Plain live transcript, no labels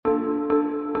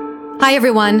Hi,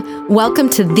 everyone. Welcome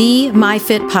to the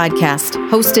MyFit podcast,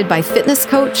 hosted by fitness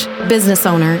coach, business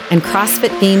owner, and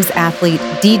CrossFit Games athlete,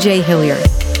 DJ Hillier.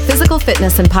 Physical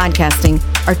fitness and podcasting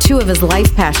are two of his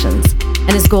life passions,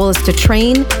 and his goal is to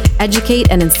train,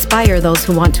 educate, and inspire those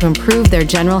who want to improve their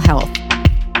general health.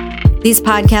 These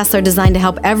podcasts are designed to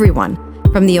help everyone,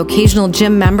 from the occasional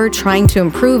gym member trying to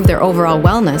improve their overall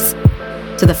wellness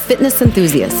to the fitness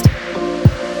enthusiast.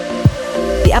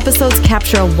 The episodes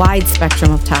capture a wide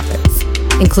spectrum of topics,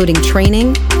 including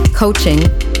training, coaching,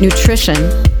 nutrition,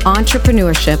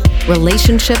 entrepreneurship,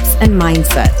 relationships, and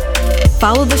mindset.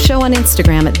 Follow the show on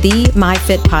Instagram at the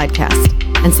MyFit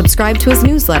Podcast and subscribe to his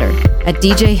newsletter at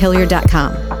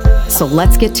djhillier.com. So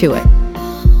let's get to it.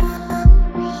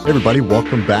 Hey everybody,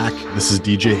 welcome back. This is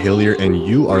DJ Hillier, and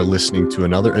you are listening to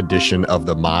another edition of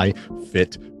the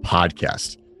MyFit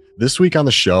Podcast. This week on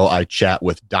the show, I chat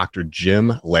with Dr.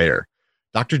 Jim Loehr.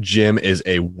 Dr. Jim is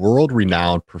a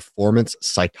world-renowned performance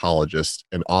psychologist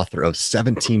and author of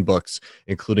 17 books,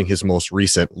 including his most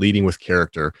recent, Leading with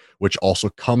Character, which also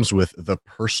comes with the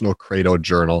Personal Credo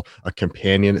Journal, a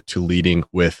companion to Leading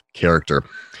with Character.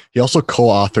 He also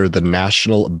co-authored the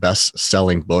national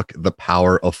best-selling book, The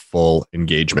Power of Full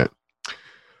Engagement.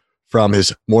 From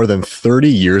his more than 30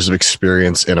 years of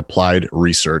experience in applied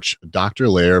research, Dr.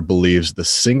 Loehr believes the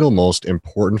single most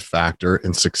important factor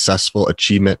in successful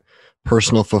achievement,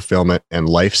 personal fulfillment, and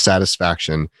life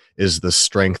satisfaction is the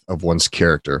strength of one's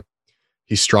character.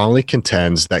 He strongly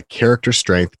contends that character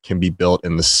strength can be built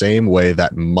in the same way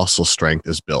that muscle strength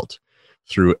is built,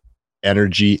 through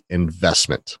energy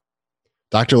investment.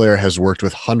 Dr. Loehr has worked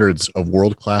with hundreds of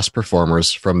world-class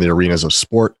performers from the arenas of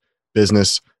sport,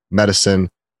 business,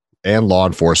 medicine, and law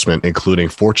enforcement, including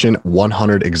Fortune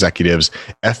 100 executives,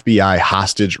 FBI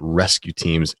hostage rescue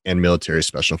teams, and military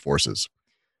special forces.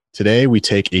 Today, we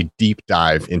take a deep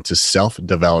dive into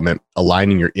self-development,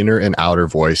 aligning your inner and outer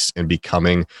voice, and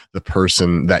becoming the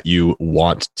person that you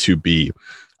want to be.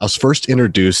 I was first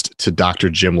introduced to Dr.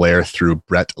 Jim Loehr through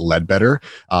Brett Ledbetter,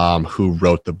 who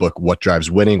wrote the book, What Drives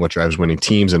Winning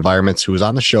Teams, Environments, who was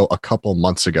on the show a couple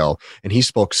months ago. And he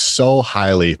spoke so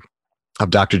highly of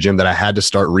Dr. Jim that I had to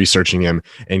start researching him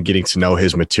and getting to know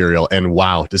his material. And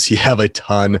wow, does he have a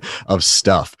ton of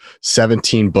stuff.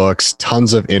 17 books,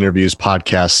 tons of interviews,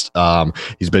 podcasts.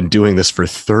 He's been doing this for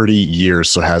 30 years,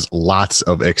 so has lots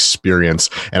of experience.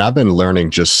 And I've been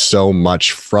learning just so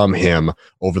much from him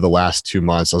over the last 2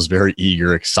 months. I was very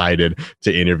eager, excited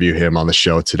to interview him on the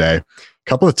show today. A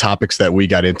couple of topics that we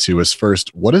got into is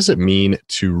first, what does it mean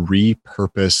to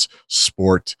repurpose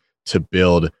sport to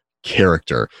build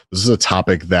character? This is a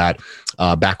topic that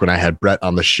back when I had Brett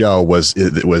on the show was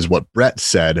what Brett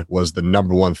said was the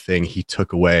number one thing he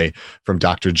took away from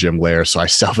Dr. Jim Loehr. So I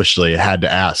selfishly had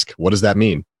to ask, what does that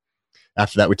mean?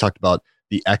 After that, we talked about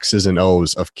the X's and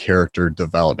O's of character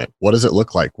development. What does it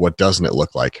look like? What doesn't it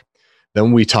look like?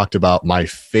 Then we talked about my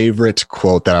favorite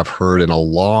quote that I've heard in a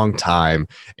long time,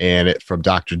 and it from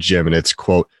Dr. Jim, and it's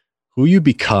quote, "Who you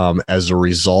become as a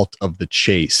result of the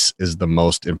chase is the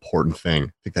most important thing."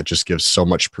 I think that just gives so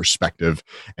much perspective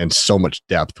and so much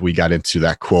depth. We got into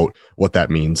that quote, what that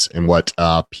means, and what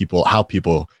how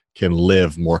people can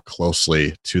live more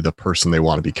closely to the person they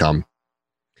want to become.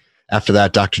 After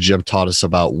that, Dr. Jim taught us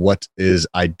about what is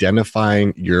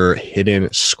identifying your hidden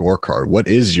scorecard. What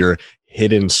is your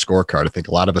hidden scorecard? I think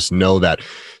a lot of us know that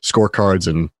scorecards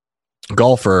and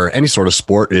golf or any sort of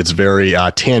sport, it's very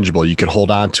tangible. You can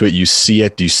hold on to it. You see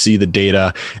it. You see the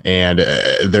data. And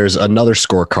there's another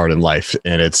scorecard in life,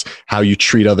 and it's how you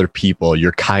treat other people,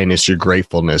 your kindness, your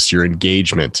gratefulness, your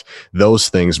engagement. Those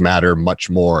things matter much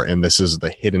more. And this is the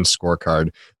hidden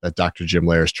scorecard that Dr. Jim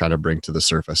Loehr is trying to bring to the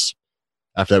surface.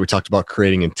 After that, we talked about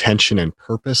creating intention and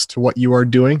purpose to what you are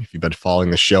doing. If you've been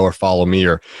following the show or follow me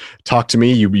or talk to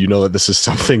me, you know that this is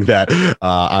something that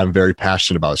I'm very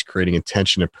passionate about, is creating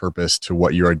intention and purpose to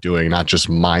what you are doing, not just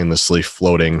mindlessly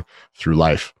floating through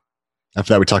life.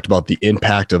 After that, we talked about the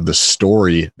impact of the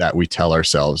story that we tell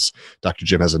ourselves. Dr.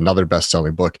 Jim has another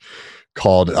best-selling book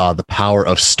called The Power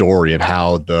of Story, and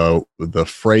how the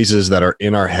phrases that are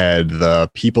in our head,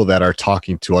 the people that are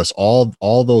talking to us,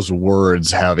 all those words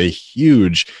have a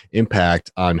huge impact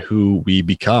on who we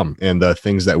become and the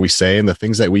things that we say and the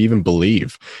things that we even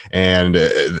believe. And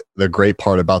the great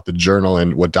part about the journal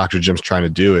and what Dr. Jim's trying to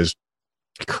do is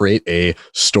create a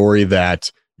story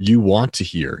that you want to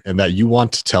hear and that you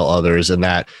want to tell others, and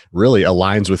that really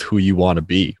aligns with who you want to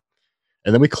be.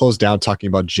 And then we closed down talking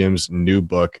about Jim's new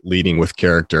book, Leading with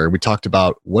Character. We talked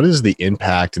about what is the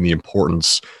impact and the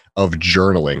importance of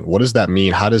journaling. What does that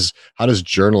mean? How does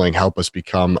journaling help us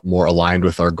become more aligned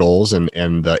with our goals and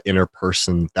the inner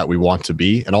person that we want to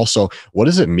be? And also, what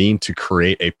does it mean to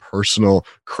create a personal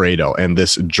credo? And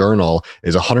this journal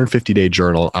is a 150-day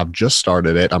journal. I've just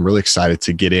started it. I'm really excited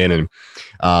to get in and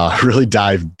really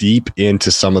dive deep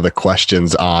into some of the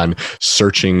questions on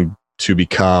searching to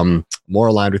become more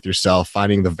aligned with yourself,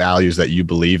 finding the values that you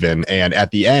believe in. And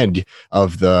at the end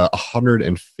of the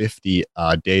 150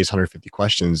 days, 150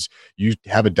 questions, you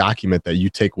have a document that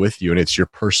you take with you, and it's your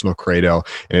personal credo.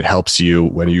 And it helps you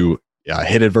when you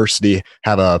hit adversity,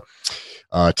 have a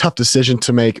tough decision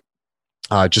to make,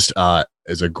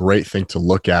 is a great thing to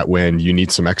look at when you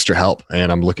need some extra help.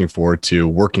 And I'm looking forward to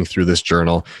working through this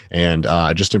journal and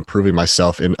just improving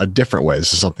myself in a different way.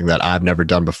 This is something that I've never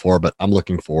done before, but I'm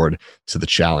looking forward to the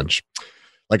challenge.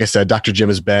 Like I said, Dr. Jim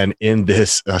has been in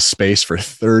this space for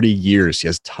 30 years. He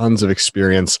has tons of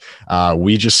experience.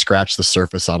 We just scratched the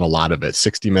surface on a lot of it.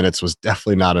 60 minutes was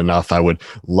definitely not enough. I would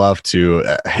love to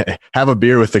have a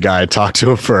beer with the guy and talk to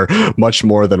him for much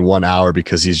more than 1 hour,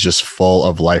 because he's just full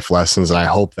of life lessons. And I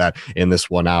hope that in this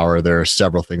 1 hour, there are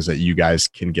several things that you guys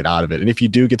can get out of it. And if you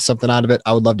do get something out of it,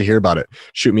 I would love to hear about it.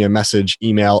 Shoot me a message,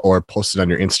 email, or post it on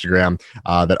your Instagram.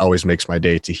 That always makes my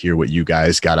day to hear what you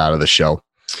guys got out of the show.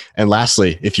 And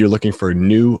lastly, if you're looking for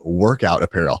new workout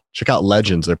apparel, check out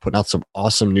Legends. They're putting out some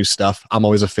awesome new stuff. I'm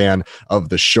always a fan of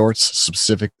the shorts,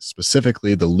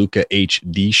 specifically the Luka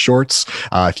HD shorts.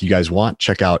 If you guys want,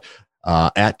 check out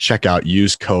at checkout,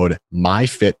 use code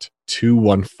MyFit215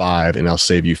 and I'll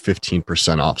save you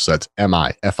 15% off. So that's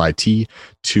MIFIT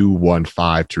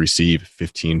 215 to receive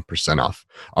 15% off.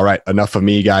 All right, enough of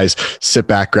me, guys. Sit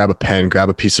back, grab a pen, grab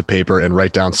a piece of paper, and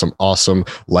write down some awesome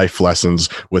life lessons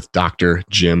with Dr.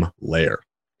 Jim Loehr.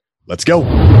 Let's go.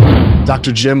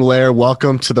 Dr. Jim Loehr,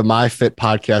 welcome to the MyFit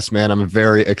podcast, man. I'm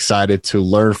very excited to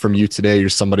learn from you today. You're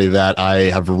somebody that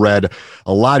I have read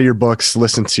a lot of your books,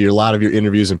 listened to a lot of your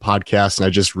interviews and podcasts, and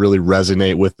I just really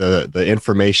resonate with the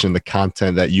information, the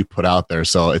content that you put out there.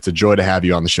 So it's a joy to have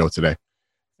you on the show today.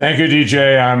 Thank you,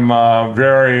 DJ. I'm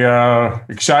very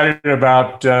excited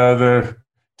about the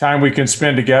time we can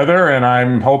spend together, and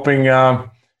I'm hoping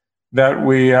that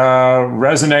we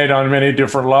resonate on many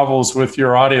different levels with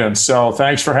your audience. So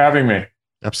thanks for having me.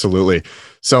 Absolutely.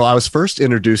 So I was first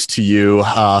introduced to you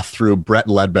through Brett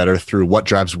Ledbetter, through What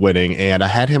Drives Winning. And I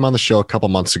had him on the show a couple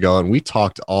months ago, and we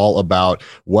talked all about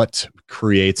what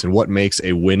creates and what makes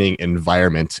a winning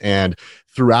environment. And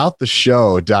throughout the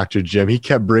show, Dr. Jim, he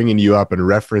kept bringing you up and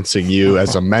referencing you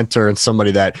as a mentor and somebody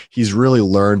that he's really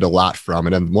learned a lot from.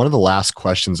 And then one of the last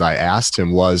questions I asked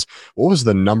him was, what was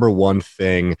the number one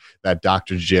thing that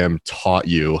Dr. Jim taught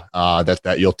you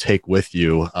that you'll take with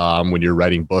you when you're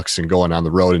writing books and going on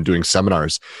the road and doing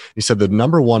seminars? He said the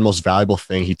number one most valuable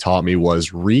thing he taught me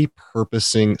was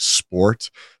repurposing sport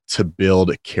to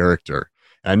build character.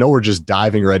 And I know we're just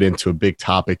diving right into a big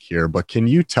topic here, but can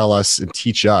you tell us and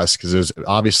teach us, because there's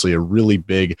obviously a really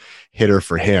big hitter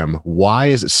for him, why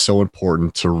is it so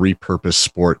important to repurpose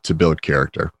sport to build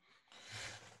character?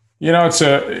 You know,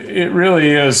 it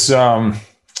really is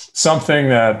something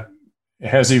that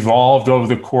has evolved over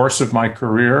the course of my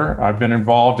career. I've been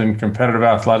involved in competitive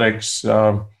athletics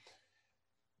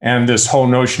and this whole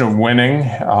notion of winning.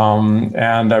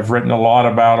 And I've written a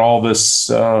lot about all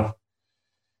this.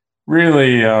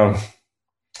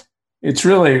 It's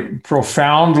really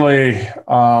profoundly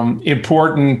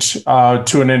important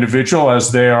to an individual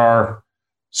as they are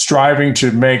striving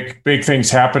to make big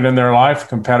things happen in their life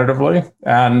competitively.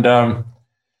 And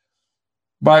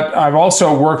but I've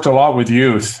also worked a lot with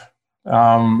youth,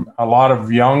 a lot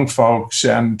of young folks,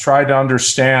 and tried to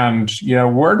understand,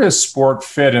 where does sport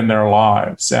fit in their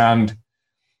lives? And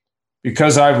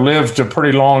because I've lived a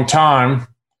pretty long time,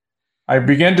 I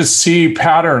begin to see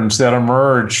patterns that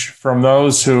emerge from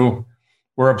those who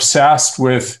were obsessed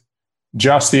with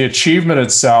just the achievement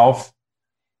itself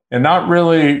and not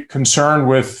really concerned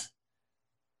with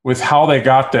how they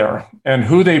got there and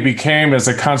who they became as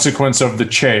a consequence of the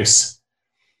chase.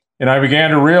 And I began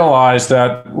to realize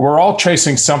that we're all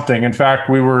chasing something. In fact,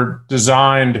 we were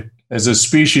designed as a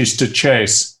species to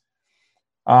chase.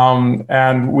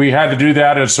 And we had to do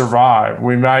that to survive.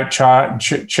 We might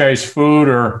chase food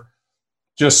or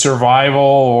just survival,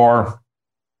 or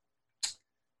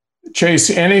chase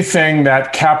anything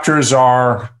that captures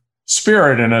our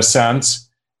spirit in a sense.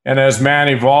 And as man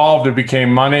evolved, it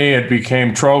became money, it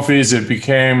became trophies, it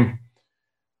became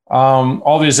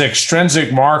all these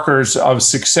extrinsic markers of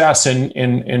success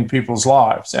in people's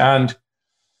lives. And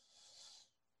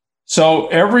so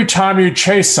every time you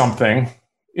chase something,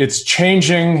 it's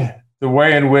changing the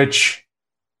way in which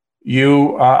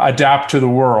you adapt to the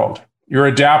world. you're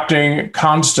adapting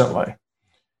constantly.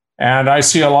 And I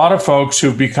see a lot of folks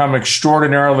who've become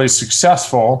extraordinarily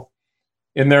successful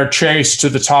in their chase to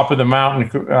the top of the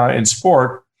mountain in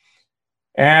sport.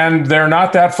 And they're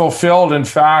not that fulfilled. In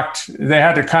fact, they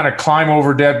had to kind of climb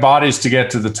over dead bodies to get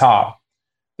to the top.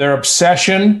 Their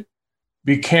obsession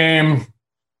became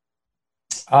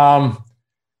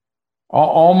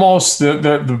almost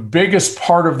the biggest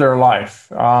part of their life.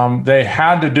 They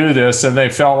had to do this, and they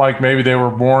felt like maybe they were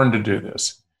born to do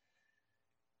this.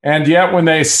 And yet when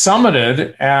they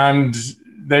summited and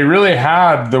they really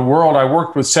had the world, I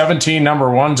worked with 17 number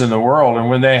ones in the world.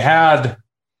 And when they had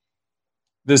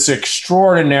this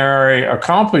extraordinary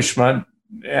accomplishment,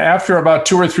 after about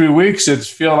 2 or 3 weeks, it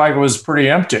felt like it was pretty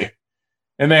empty.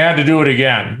 And they had to do it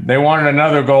again. They wanted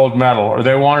another gold medal, or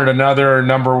they wanted another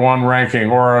number one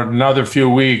ranking, or another few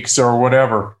weeks, or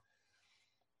whatever.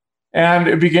 And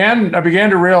I began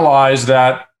to realize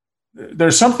that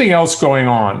there's something else going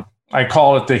on. I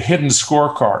call it the hidden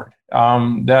scorecard,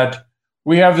 that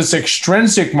we have this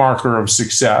extrinsic marker of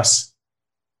success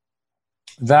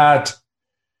that,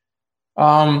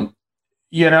 can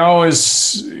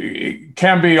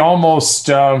be almost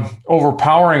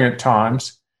overpowering at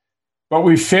times, but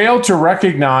we fail to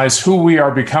recognize who we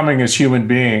are becoming as human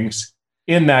beings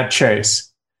in that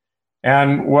chase.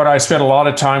 And what I spent a lot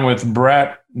of time with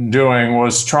Brett doing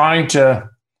was trying to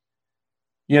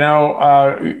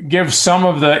give some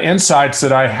of the insights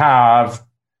that I have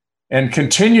and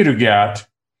continue to get,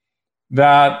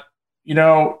 that,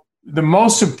 the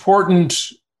most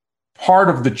important part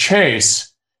of the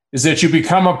chase is that you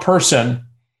become a person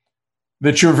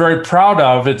that you're very proud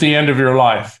of at the end of your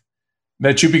life,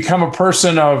 that you become a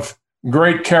person of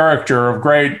great character, of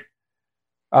great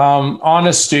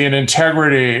honesty and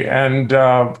integrity and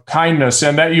kindness,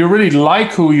 and that you really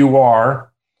like who you are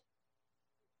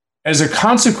as a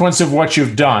consequence of what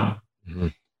you've done. Mm-hmm.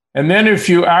 And then if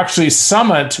you actually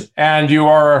summit and you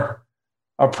are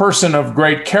a person of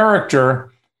great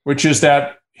character, which is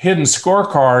that hidden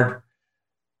scorecard,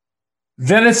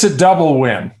 then it's a double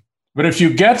win. But if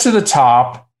you get to the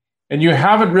top and you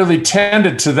haven't really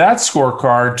tended to that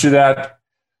scorecard, to that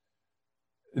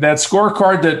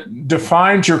scorecard that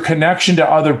defines your connection to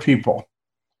other people,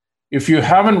 if you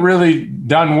haven't really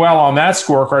done well on that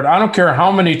scorecard, I don't care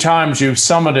how many times you've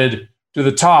summited to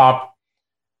the top,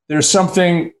 there's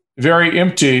something very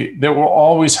empty that will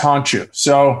always haunt you.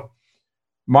 So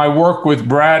my work with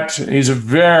Brett, he's a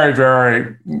very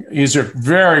good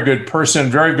person,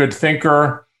 very good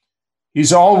thinker.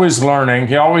 He's always learning.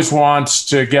 He always wants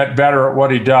to get better at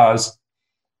what he does.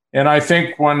 And I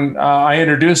think when I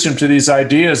introduced him to these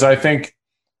ideas, I think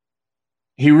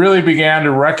he really began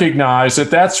to recognize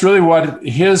that that's really what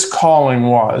his calling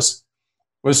was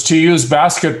to use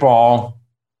basketball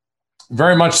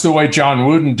very much the way John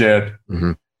Wooden did,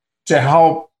 mm-hmm. to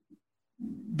help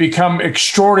become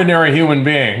extraordinary human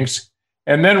beings.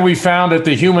 And then we found at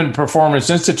the Human Performance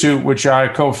Institute, which I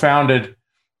co-founded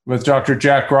with Dr.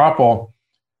 Jack Groppel,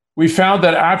 we found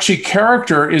that actually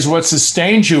character is what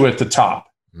sustains you at the top,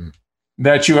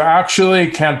 that you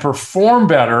actually can perform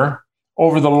better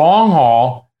over the long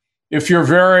haul if you're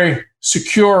very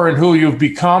secure in who you've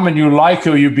become and you like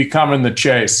who you've become in the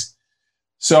chase.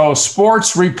 So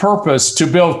sports repurposed to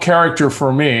build character,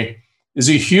 for me, is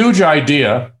a huge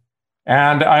idea.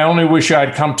 And I only wish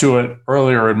I'd come to it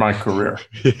earlier in my career.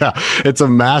 Yeah, it's a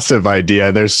massive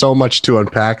idea. There's so much to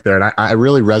unpack there. And I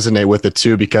really resonate with it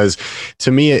too, because to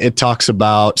me, it talks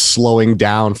about slowing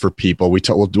down for people.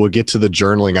 We'll get to the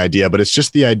journaling idea, but it's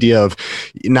just the idea of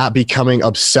not becoming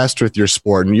obsessed with your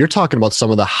sport. And you're talking about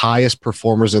some of the highest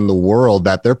performers in the world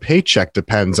that their paycheck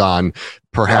depends on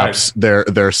perhaps right.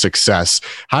 their success.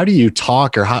 How do you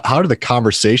talk, or how do the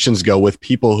conversations go with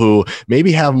people who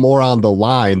maybe have more on the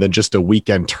line than just a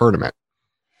weekend tournament?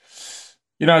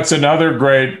 It's another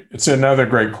great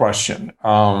question.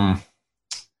 When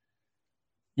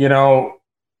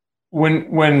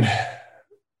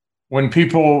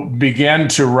people begin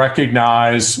to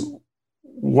recognize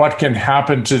what can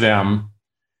happen to them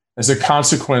as a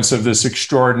consequence of this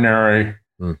extraordinary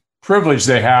privilege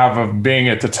they have of being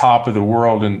at the top of the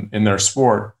world in their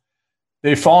sport,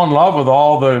 they fall in love with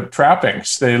all the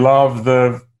trappings. They love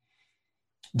the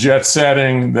jet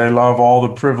setting. They love all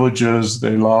the privileges.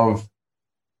 They love,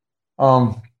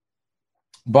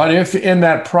 but if in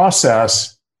that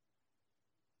process,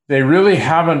 they really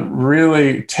haven't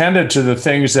really tended to the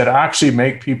things that actually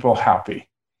make people happy,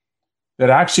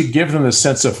 that actually give them the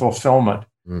sense of fulfillment,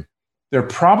 they're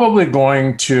probably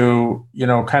going to,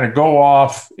 kind of go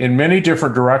off in many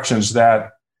different directions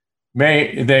that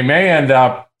they may end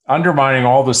up undermining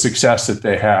all the success that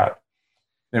they had.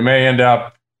 They may end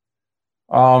up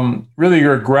really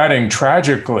regretting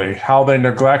tragically how they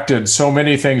neglected so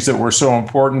many things that were so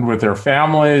important with their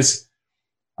families,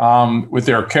 with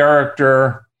their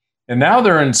character. And now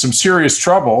they're in some serious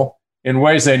trouble in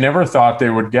ways they never thought they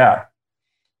would get.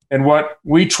 And what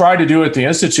we tried to do at the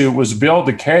Institute was build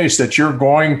the case that you're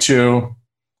going to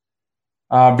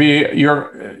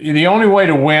the only way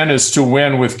to win is to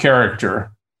win with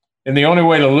character. And the only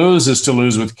way to lose is to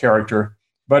lose with character.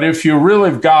 But if you really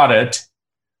have got it,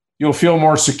 you'll feel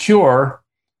more secure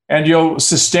and you'll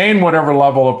sustain whatever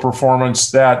level of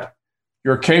performance that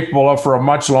you're capable of for a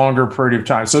much longer period of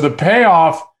time. So the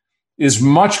payoff is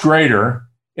much greater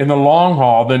in the long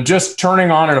haul than just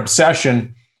turning on an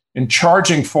obsession and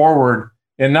charging forward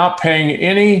and not paying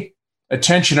any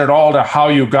attention at all to how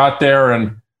you got there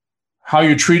and how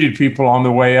you treated people on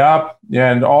the way up,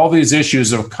 and all these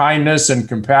issues of kindness and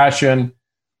compassion,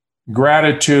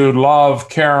 gratitude, love,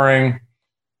 caring,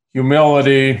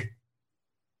 humility,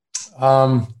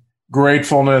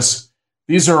 gratefulness.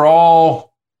 These are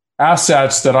all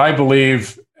assets that I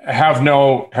believe have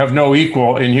no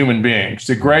equal in human beings.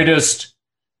 The greatest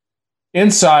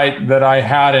insight that I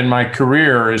had in my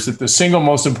career is that the single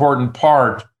most important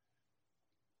part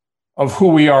of who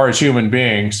we are as human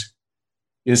beings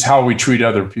is how we treat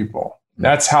other people.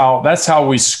 That's how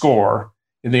we score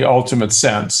in the ultimate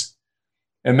sense.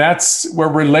 And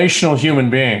we're relational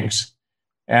human beings.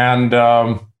 And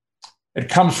it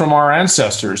comes from our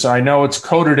ancestors. I know it's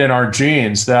coded in our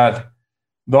genes that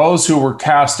those who were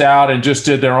cast out and just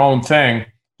did their own thing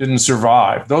didn't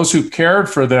survive. Those who cared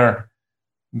for their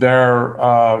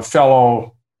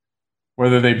fellow,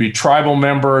 whether they be tribal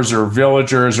members or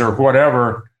villagers or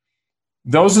whatever,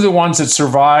 those are the ones that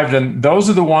survived, and those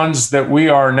are the ones that we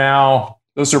are now.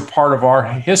 Those are part of our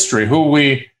history. Who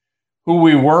we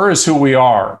were is who we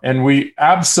are, and we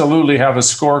absolutely have a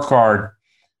scorecard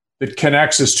that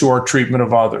connects us to our treatment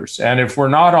of others. And if we're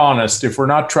not honest, if we're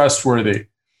not trustworthy,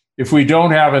 if we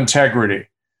don't have integrity,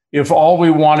 if all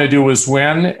we want to do is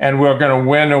win, and we're going to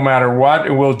win no matter what,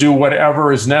 and we'll do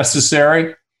whatever is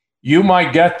necessary, you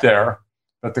might get there,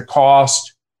 but the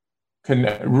cost can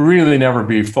really never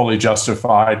be fully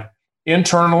justified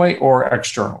internally or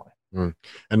externally. And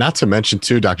not to mention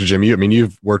too, Dr. Jim,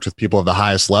 you've worked with people of the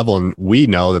highest level, and we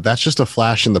know that that's just a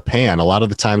flash in the pan. A lot of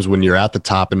the times when you're at the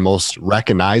top and most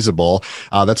recognizable,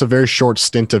 that's a very short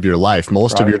stint of your life.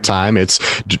 Most of your time,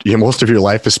 most of your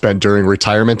life is spent during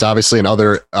retirement, obviously, and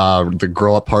other the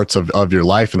grow up parts of your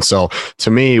life. And so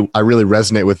to me, I really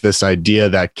resonate with this idea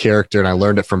that character, and I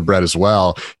learned it from Brett as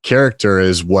well, character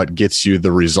is what gets you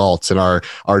the results. And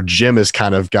our gym has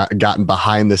kind of gotten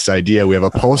behind this idea. We have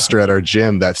a poster at our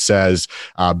gym that says,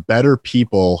 better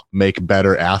people make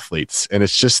better athletes. And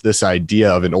it's just this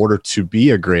idea of, in order to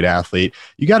be a great athlete,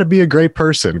 you got to be a great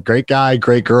person, great guy,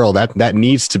 great girl. That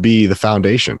needs to be the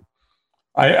foundation.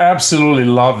 I absolutely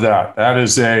love that. That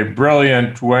is a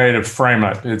brilliant way to frame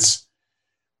it. It's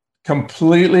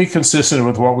completely consistent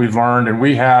with what we've learned. And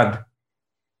we had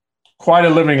quite a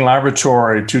living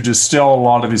laboratory to distill a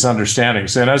lot of these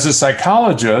understandings. And as a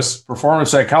psychologist, performance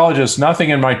psychologist,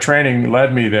 nothing in my training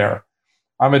led me there.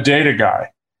 I'm a data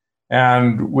guy,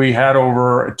 and we had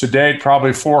over, to date,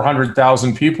 probably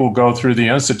 400,000 people go through the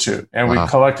Institute, and we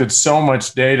collected so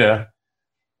much data,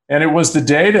 and it was the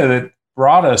data that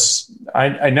brought us.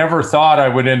 I never thought I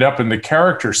would end up in the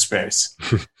character space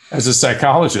as a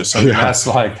psychologist. That's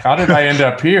like, how did I end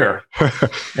up here?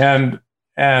 And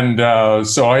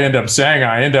so I end up saying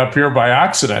I end up here by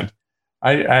accident.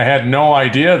 I had no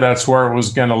idea that's where it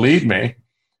was going to lead me,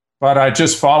 but I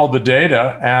just followed the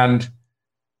data. And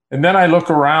then I look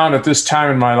around at this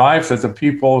time in my life at the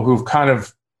people who've kind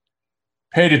of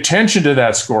paid attention to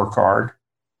that scorecard,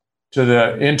 to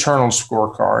the internal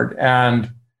scorecard,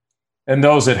 and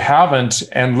those that haven't,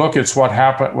 and look at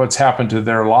what's happened to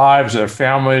their lives, their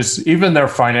families, even their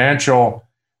financial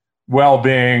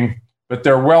well-being. But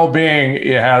their well-being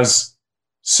has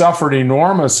suffered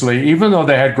enormously, even though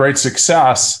they had great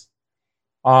success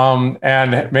and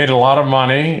made a lot of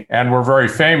money and were very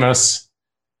famous.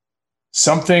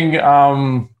 Something in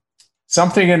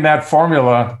that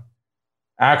formula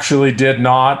actually did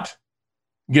not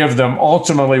give them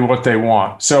ultimately what they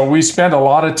want. So we spend a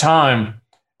lot of time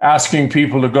asking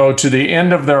people to go to the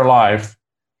end of their life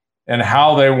and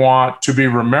how they want to be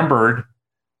remembered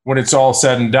when it's all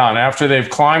said and done. After they've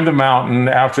climbed the mountain,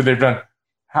 after they've done,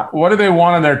 what do they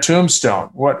want on their tombstone?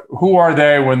 Who are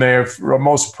they when they're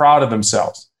most proud of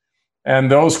themselves? And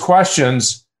those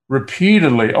questions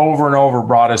repeatedly over and over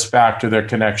brought us back to their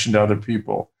connection to other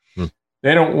people.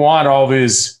 They don't want all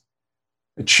these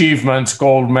achievements,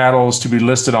 gold medals, to be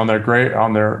listed on their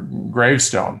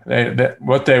gravestone.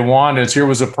 What they want is, here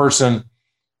was a person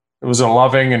that was a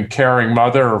loving and caring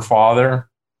mother or father,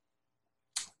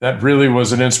 that really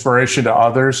was an inspiration to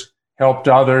others, helped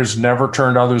others, never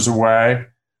turned others away,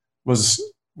 was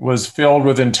filled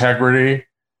with integrity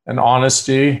and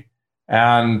honesty,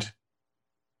 and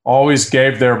always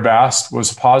gave their best,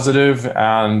 was positive,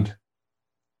 and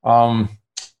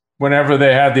whenever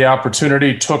they had the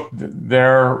opportunity, took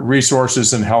their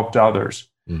resources and helped others,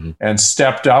 and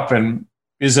stepped up and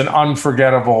is an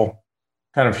unforgettable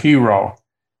kind of hero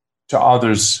to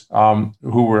others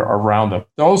who were around them.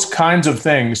 Those kinds of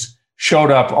things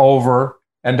showed up over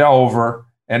and over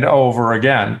and over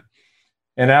again.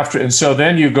 And so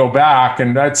then you go back,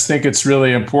 and I think it's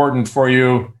really important for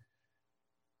you,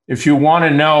 if you want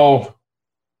to know,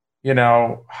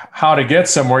 how to get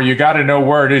somewhere, you got to know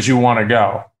where it is you want to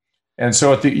go. And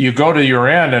so you go to your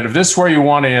end, and if this is where you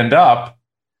want to end up,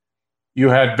 you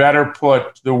had better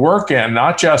put the work in,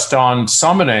 not just on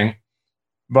summiting,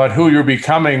 but who you're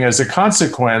becoming as a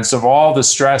consequence of all the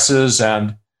stresses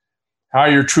and how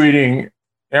you're treating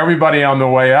everybody on the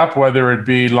way up, whether it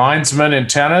be linesmen in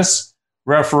tennis,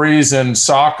 referees in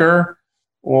soccer,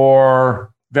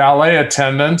 or valet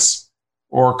attendants,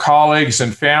 or colleagues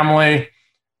and family.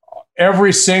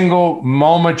 Every single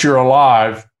moment you're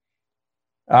alive,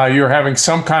 you're having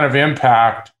some kind of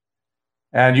impact,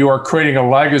 and you are creating a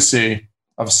legacy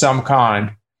of some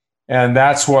kind. And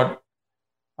that's what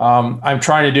I'm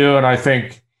trying to do. And I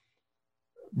think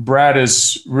Brett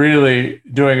is really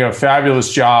doing a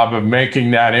fabulous job of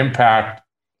making that impact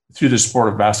through the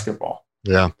sport of basketball.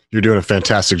 Yeah, you're doing a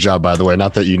fantastic job, by the way.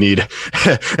 Not that you need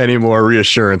any more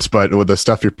reassurance, but with the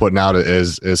stuff you're putting out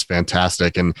is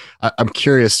fantastic. And I'm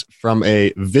curious, from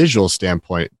a visual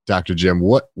standpoint, Dr. Jim,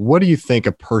 what do you think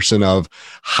a person of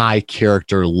high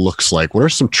character looks like? What are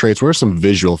some traits? What are some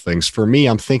visual things? For me,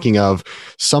 I'm thinking of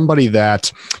somebody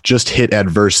that just hit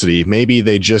adversity. Maybe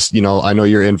they just, I know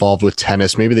you're involved with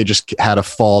tennis. Maybe they just had a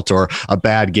fault or a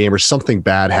bad game or something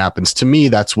bad happens. To me,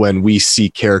 that's when we see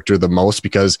character the most,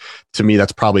 because to me,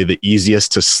 that's probably the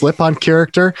easiest to slip on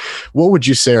character. What would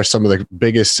you say are some of the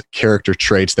biggest character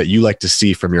traits that you like to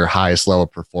see from your highest level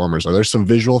performers? Are there some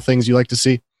visual things you like to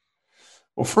see?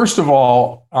 Well, first of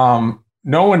all,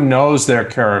 no one knows their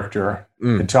character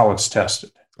until it's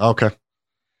tested. Okay.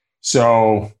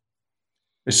 So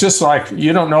it's just like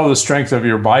you don't know the strength of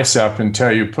your bicep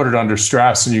until you put it under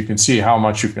stress and you can see how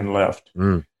much you can lift.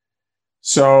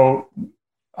 So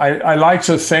I like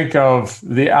to think of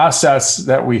the assets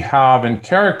that we have in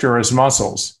character as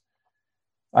muscles.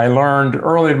 I learned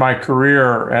early in my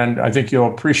career, and I think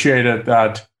you'll appreciate it,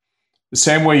 that the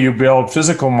same way you build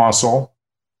physical muscle,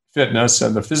 fitness,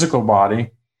 and the physical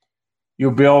body, you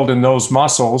build in those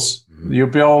muscles, you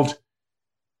build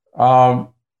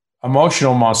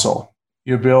emotional muscle,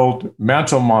 you build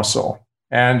mental muscle,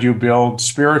 and you build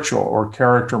spiritual or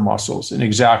character muscles in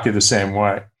exactly the same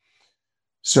way.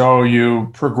 So you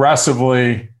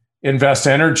progressively invest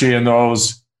energy in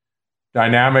those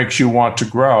dynamics you want to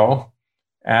grow.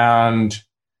 And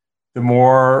the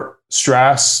more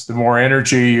stress, the more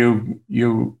energy you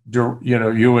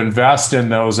invest in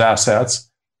those assets,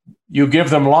 you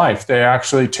give them life. They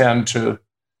actually tend to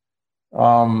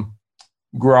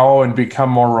grow and become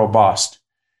more robust.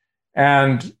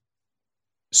 And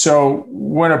so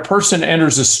when a person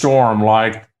enters a storm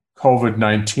like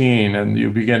COVID-19 and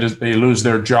they lose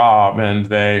their job and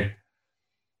they,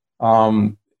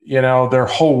 their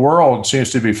whole world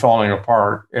seems to be falling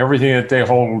apart. Everything that they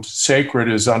hold sacred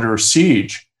is under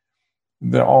siege.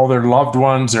 All their loved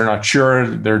ones, they're not sure,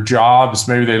 their jobs,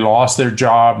 maybe they lost their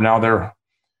job. Now their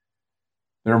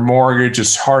mortgage,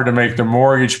 it's hard to make the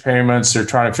mortgage payments. They're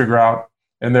trying to figure out,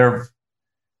 and they're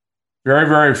very,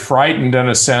 very frightened in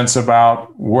a sense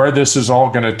about where this is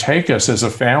all going to take us as a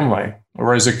family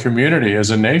or as a community,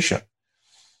 as a nation.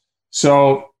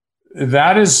 So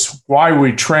that is why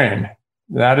we train.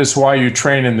 That is why you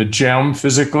train in the gym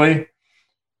physically,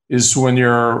 is when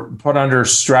you're put under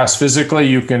stress physically,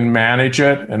 you can manage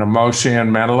it and emotionally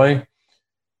and mentally.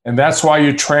 And that's why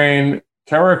you train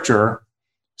character,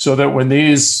 so that when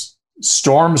these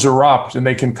storms erupt, and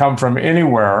they can come from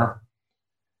anywhere,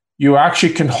 you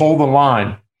actually can hold the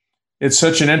line. It's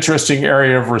such an interesting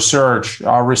area of research.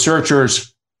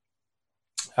 Researchers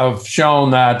have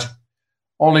shown that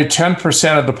only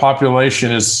 10% of the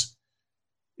population is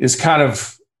kind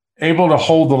of able to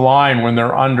hold the line when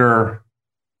they're under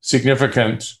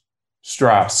significant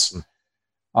stress.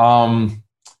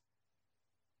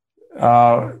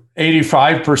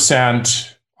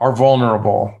 85% are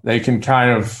vulnerable. They can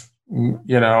kind of,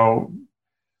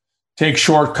 take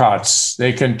shortcuts.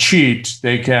 They can cheat.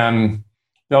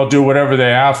 They'll do whatever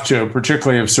they have to,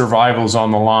 particularly if survival's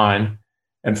on the line.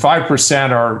 And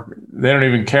 5% they don't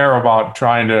even care about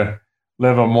trying to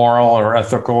live a moral or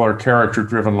ethical or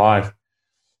character-driven life.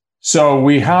 So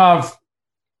we have,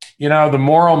 the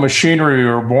moral machinery we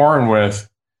were born with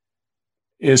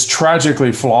is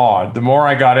tragically flawed. The more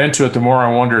I got into it, the more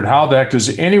I wondered, how the heck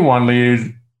does anyone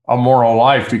lead a moral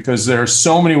life? Because there are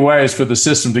so many ways for the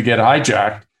system to get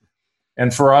hijacked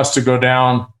and for us to go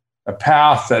down a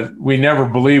path that we never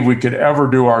believed we could ever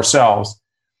do ourselves.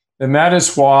 And that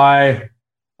is why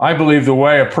I believe the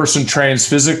way a person trains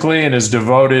physically and is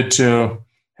devoted to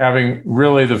having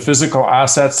really the physical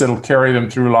assets that'll carry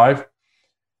them through life,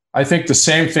 I think the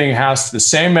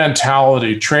same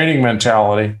mentality, training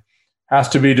mentality, has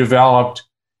to be developed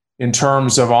in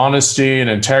terms of honesty and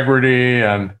integrity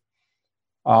and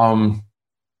all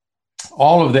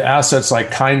of the assets like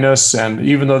kindness. And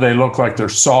even though they look like they're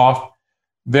soft,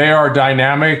 they are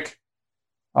dynamic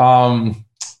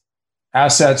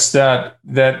assets that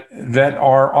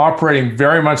are operating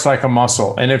very much like a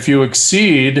muscle. And if you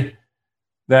exceed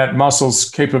that muscle's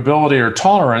capability or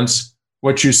tolerance,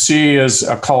 what you see is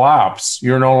a collapse.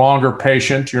 You're no longer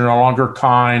patient. You're no longer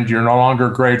kind. You're no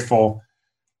longer grateful.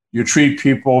 You treat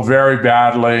people very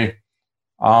badly.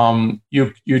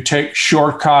 You take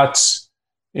shortcuts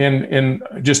in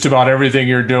just about everything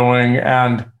you're doing.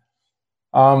 And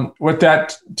what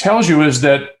that tells you is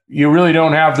that you really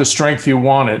don't have the strength you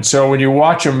wanted. So when you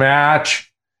watch a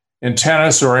match in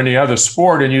tennis or any other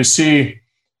sport and you see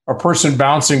a person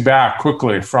bouncing back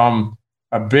quickly from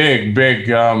a big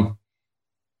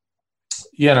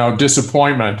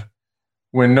disappointment,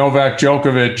 when Novak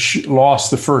Djokovic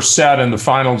lost the first set in the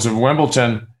finals of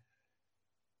Wimbledon,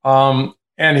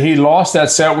 and he lost that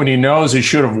set when he knows he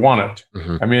should have won it.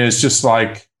 Mm-hmm. I mean, it's just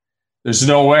like, there's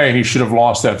no way he should have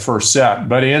lost that first set,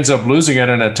 but he ends up losing it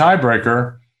in a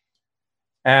tiebreaker,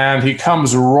 and he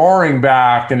comes roaring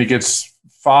back and he gets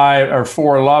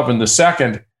 4-love in the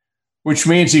second, which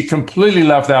means he completely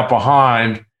left that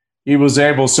behind. He was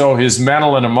able, so his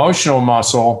mental and emotional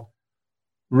muscle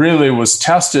really was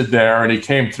tested there, and he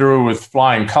came through with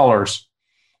flying colors.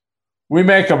 We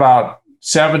make about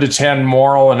 7 to 10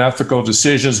 moral and ethical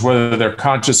decisions, whether they're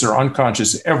conscious or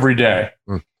unconscious, every day.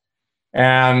 Mm.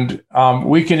 And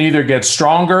we can either get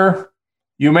stronger.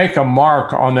 You make a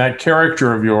mark on that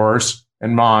character of yours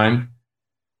and mine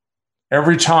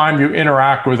every time you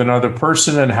interact with another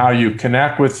person and how you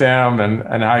connect with them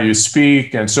and how you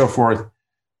speak and so forth.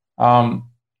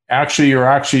 You're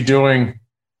actually doing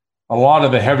a lot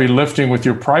of the heavy lifting with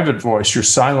your private voice, your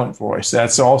silent voice.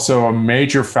 That's also a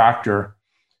major factor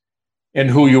in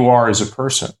who you are as a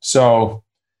person. So,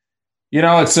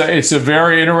 it's a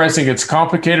very interesting, it's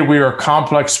complicated. We are a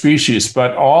complex species,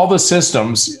 but all the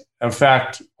systems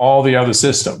affect all the other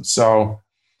systems. So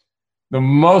the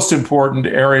most important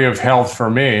area of health for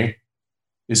me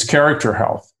is character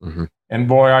health. Mm-hmm. And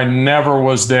boy, I never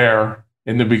was there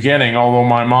in the beginning, although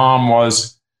my mom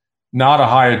was not a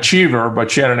high achiever, but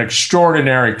she had an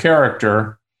extraordinary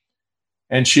character.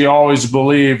 And she always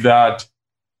believed that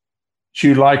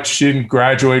she didn't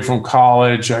graduate from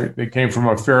college. They came from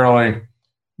a fairly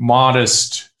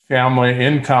modest family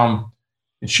income,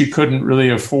 and she couldn't really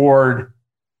afford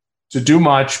to do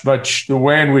much, but the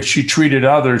way in which she treated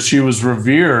others, she was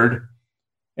revered.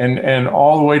 And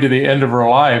all the way to the end of her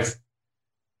life,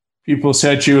 people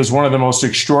said she was one of the most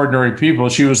extraordinary people.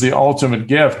 She was the ultimate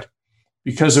gift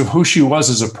because of who she was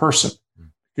as a person,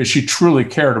 because she truly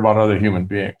cared about other human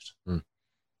beings.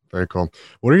 Very cool.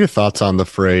 What are your thoughts on the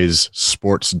phrase,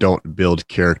 sports don't build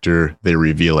character, they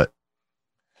reveal it?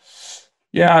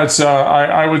 Yeah,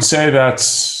 I would say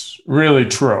that's really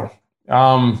true,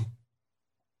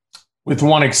 with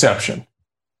one exception.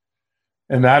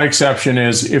 And that exception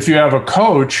is if you have a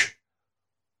coach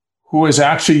who is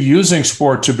actually using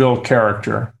sport to build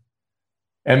character,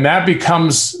 and that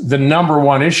becomes the number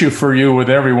one issue for you with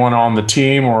everyone on the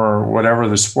team or whatever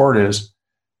the sport is,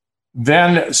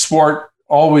 then sport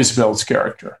always builds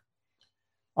character.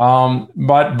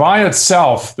 But by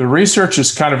itself, the research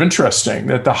is kind of interesting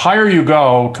that the higher you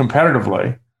go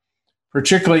competitively,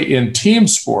 particularly in team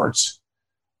sports,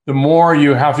 the more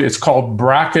you have, it's called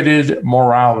bracketed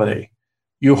morality.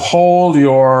 You hold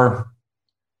your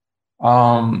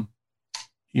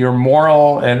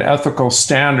moral and ethical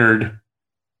standard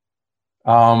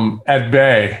at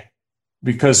bay,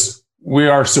 because we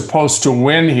are supposed to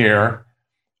win here,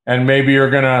 and maybe you're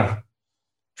going to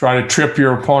try to trip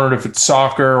your opponent if it's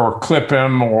soccer, or clip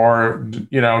him, or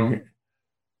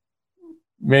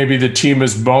maybe the team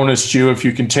has bonused you if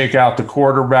you can take out the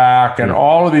quarterback, and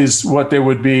all of these, what they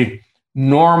would be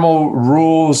normal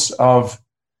rules of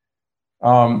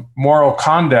moral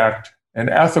conduct and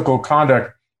ethical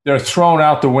conduct, they're thrown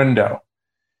out the window.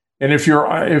 And if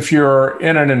you're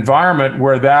in an environment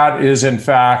where that is in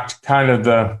fact kind of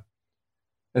the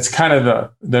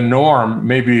norm,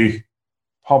 maybe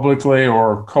publicly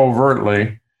or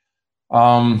covertly,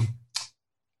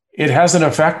 it has an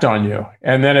effect on you.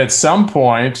 And then at some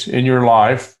point in your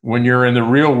life, when you're in the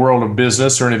real world of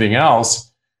business or anything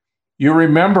else, you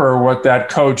remember what that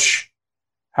coach,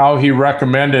 how he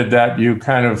recommended that you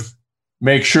kind of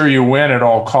make sure you win at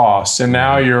all costs. And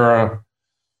now you're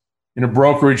in a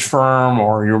brokerage firm,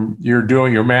 or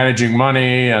you're managing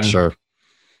money. And sure.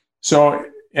 So,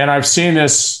 and I've seen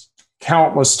this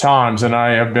countless times, and I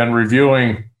have been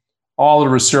reviewing all the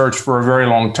research for a very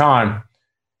long time.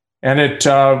 And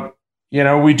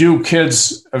we do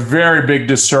kids a very big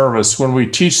disservice when we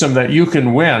teach them that you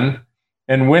can win,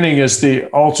 and winning is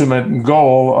the ultimate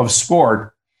goal of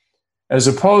sport, as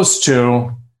opposed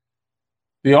to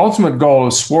the ultimate goal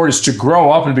of sport is to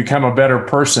grow up and become a better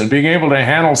person, being able to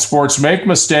handle sports, make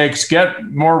mistakes, get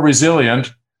more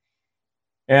resilient,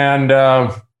 and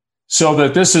so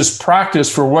that this is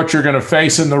practice for what you're going to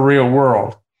face in the real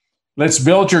world. Let's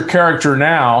build your character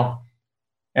now,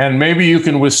 and maybe you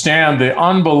can withstand the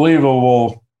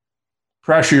unbelievable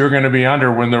pressure you're going to be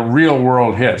under when the real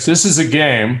world hits. This is a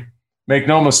game, make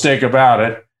no mistake about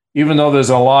it, even though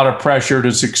there's a lot of pressure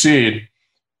to succeed,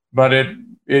 but it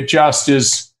just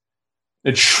is,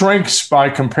 it shrinks by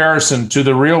comparison to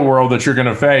the real world that you're going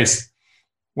to face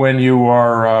when you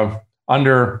are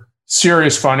under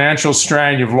serious financial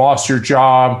strain. You've lost your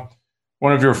job.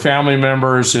 One of your family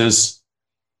members has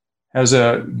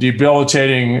a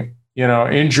debilitating,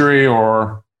 injury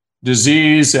or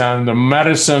disease, and the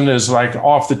medicine is like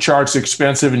off the charts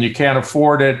expensive and you can't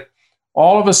afford it.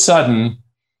 All of a sudden,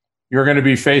 you're going to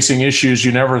be facing issues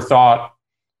you never thought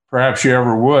perhaps you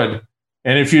ever would.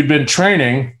 And if you'd been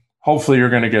training, hopefully you're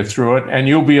going to get through it, and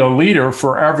you'll be a leader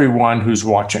for everyone who's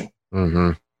watching.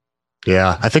 Mm-hmm.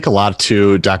 Yeah, I think a lot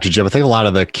too, Dr. Jim, I think a lot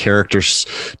of the character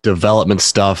development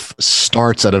stuff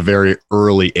starts at a very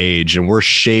early age, and we're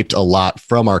shaped a lot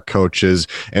from our coaches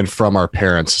and from our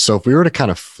parents. So if we were to kind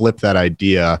of flip that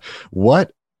idea,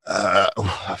 what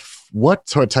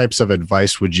types of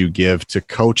advice would you give to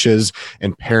coaches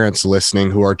and parents listening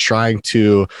who are trying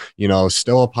to,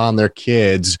 stow upon their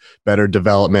kids better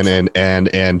development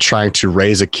and trying to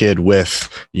raise a kid with,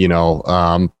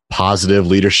 positive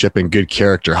leadership and good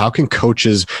character? How can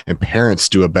coaches and parents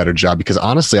do a better job? Because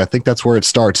honestly, I think that's where it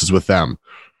starts, is with them.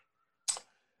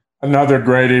 Another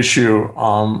great issue.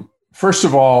 First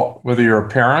of all, whether you're a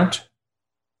parent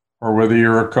or whether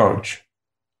you're a coach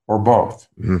or both,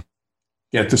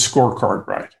 get the scorecard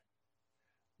right.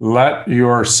 Let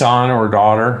your son or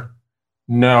daughter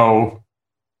know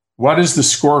what is the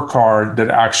scorecard that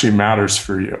actually matters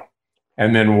for you,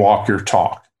 and then walk your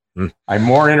talk. I'm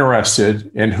more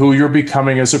interested in who you're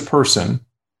becoming as a person,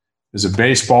 as a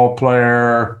baseball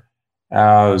player,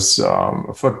 as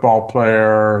a football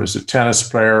player, as a tennis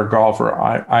player, golfer.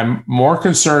 I'm more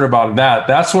concerned about that.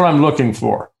 That's what I'm looking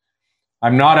for.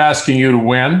 I'm not asking you to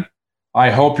win.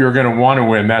 I hope you're going to want to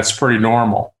win. That's pretty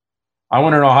normal. I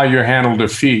want to know how you handle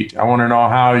defeat. I want to know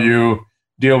how you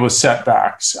deal with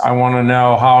setbacks. I want to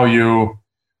know how you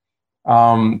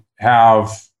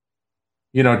have,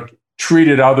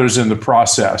 treated others in the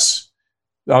process,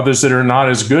 others that are not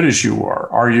as good as you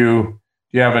are. Do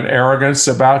you have an arrogance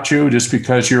about you just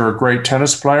because you're a great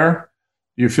tennis player?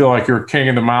 You feel like you're king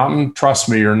of the mountain? Trust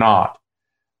me, you're not.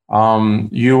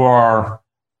 You're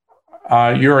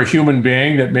a human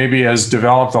being that maybe has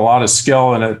developed a lot of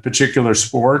skill in a particular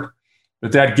sport,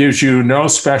 but that gives you no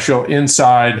special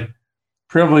inside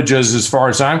privileges as far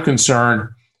as I'm concerned,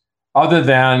 other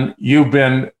than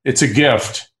it's a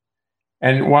gift.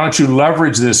 And why don't you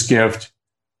leverage this gift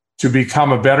to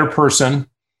become a better person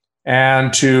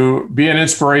and to be an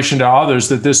inspiration to others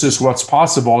that this is what's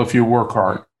possible if you work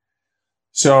hard.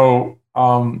 So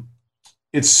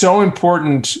it's so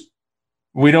important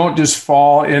we don't just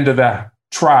fall into the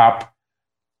trap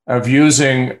of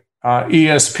using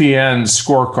ESPN's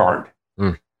scorecard,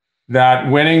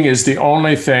 that winning is the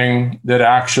only thing that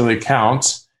actually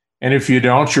counts. And if you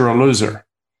don't, you're a loser.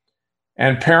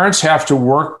 And parents have to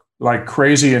work like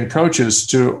crazy, and coaches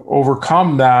to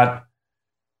overcome that,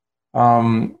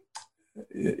 that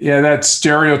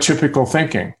stereotypical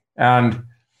thinking.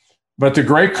 But the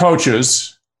great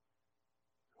coaches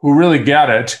who really get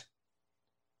it,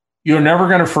 you're never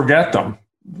going to forget them.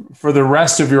 For the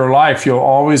rest of your life, you'll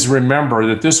always remember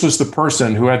that this was the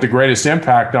person who had the greatest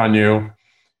impact on you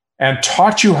and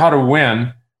taught you how to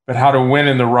win, but how to win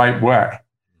in the right way.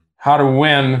 How to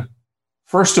win,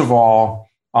 first of all,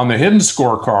 on the hidden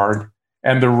scorecard,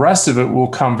 and the rest of it will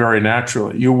come very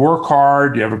naturally. You work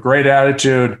hard, you have a great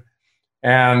attitude,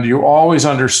 and you always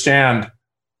understand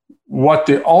what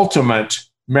the ultimate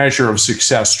measure of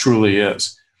success truly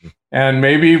is. And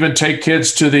maybe even take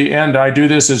kids to the end. I do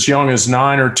this as young as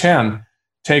 9 or 10,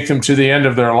 take them to the end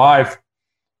of their life.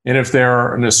 And if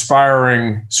they're an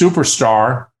aspiring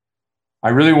superstar, I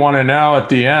really want to know at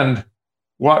the end,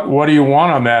 what do you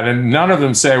want on that? And none of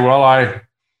them say, well, I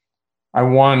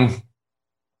won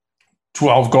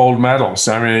 12 gold medals.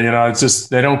 I mean, it's just,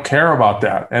 they don't care about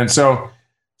that. And so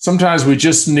sometimes we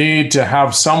just need to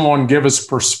have someone give us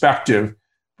perspective.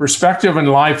 Perspective in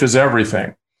life is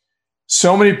everything.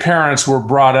 So many parents were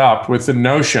brought up with the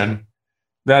notion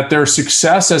that their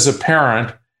success as a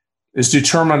parent is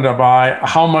determined by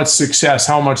how much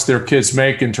their kids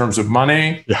make in terms of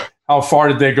money. Yeah. How far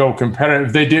did they go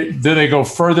competitive? Did they go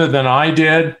further than I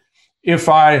did? If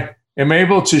I am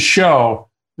able to show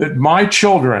that my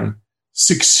children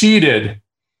succeeded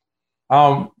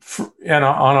on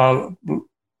a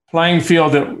playing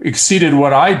field that exceeded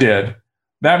what I did,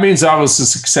 that means I was a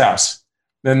success.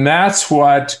 Then that's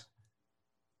what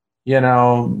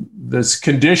this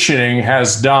conditioning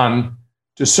has done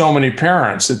to so many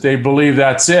parents, that they believe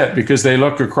that's it because they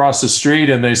look across the street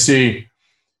and they see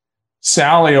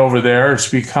Sally over there has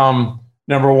become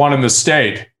number 1 in the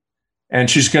state,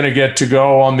 and she's going to get to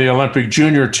go on the Olympic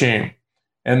junior team.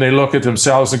 And they look at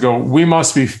themselves and go, we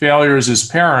must be failures as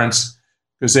parents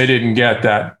because they didn't get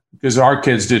that, because our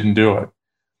kids didn't do it.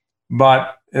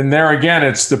 And there again,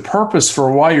 it's the purpose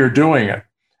for why you're doing it.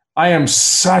 I am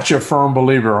such a firm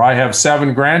believer. I have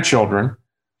 7 grandchildren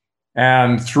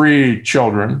and 3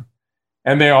 children,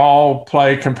 and they all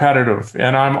play competitive.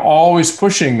 And I'm always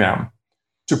pushing them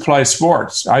to play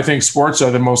sports. I think sports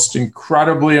are the most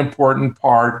incredibly important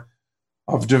part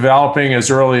of developing as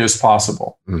early as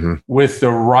possible, with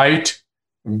the right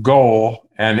goal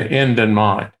and end in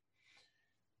mind.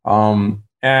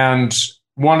 And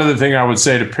one of the things I would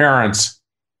say to parents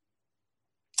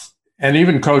and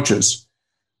even coaches,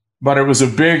 but it was a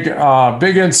big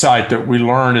insight that we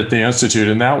learned at the Institute,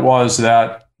 and that was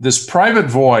that this private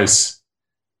voice,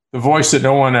 the voice that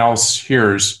no one else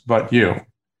hears but you,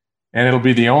 and it'll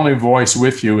be the only voice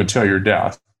with you until your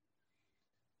death,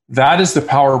 that is the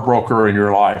power broker in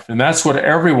your life. And that's what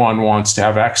everyone wants to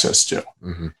have access to.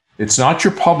 It's not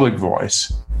your public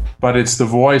voice, but it's the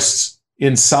voice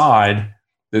inside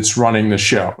that's running the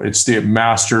show. It's the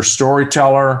master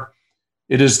storyteller.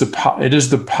 It is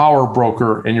the power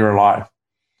broker in your life.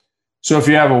 So if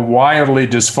you have a wildly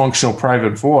dysfunctional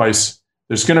private voice,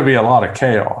 there's going to be a lot of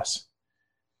chaos.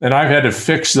 And I've had to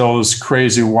fix those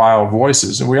crazy, wild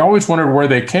voices. And we always wondered where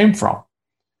they came from.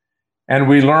 And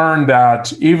we learned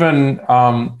that even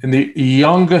in the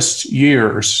youngest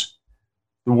years,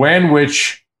 the way in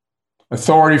which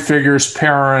authority figures,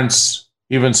 parents,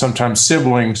 even sometimes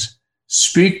siblings,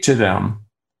 speak to them,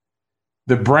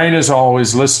 the brain is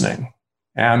always listening.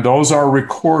 And those are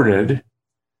recorded,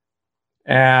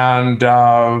 and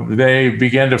they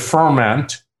begin to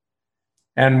ferment.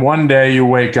 And one day you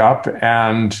wake up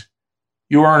and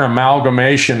you are an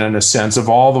amalgamation, in a sense, of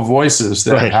all the voices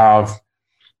that have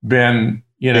been,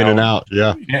 in and out,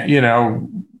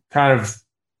 kind of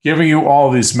giving you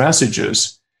all these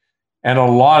messages. And a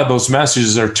lot of those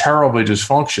messages are terribly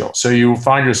dysfunctional. So you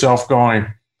find yourself going,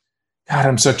 God,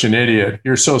 I'm such an idiot.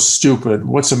 You're so stupid.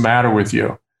 What's the matter with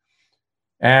you?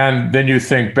 And then you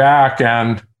think back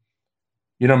and,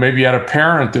 maybe you had a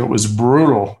parent that was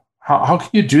brutal. How can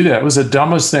you do that? It was the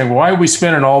dumbest thing. Why are we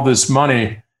spending all this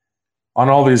money on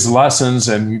all these lessons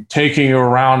and taking you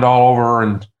around all over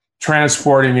and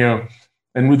transporting you?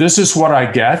 And this is what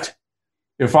I get.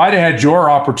 If I'd had your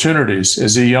opportunities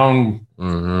as a young,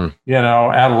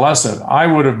 adolescent, I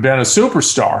would have been a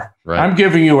superstar. Right. I'm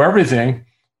giving you everything,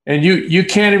 and you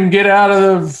can't even get out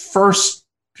of the first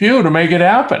pew to make it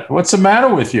happen. What's the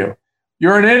matter with you?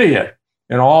 You're an idiot.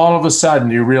 And all of a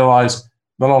sudden you realize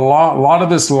that a lot of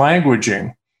this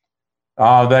languaging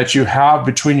that you have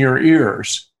between your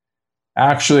ears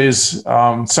actually is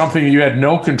something you had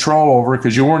no control over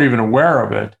because you weren't even aware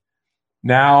of it.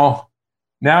 Now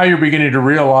you're beginning to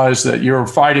realize that you're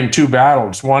fighting 2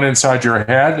 battles, one inside your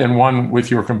head and one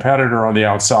with your competitor on the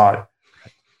outside.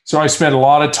 So I spent a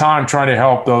lot of time trying to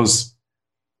help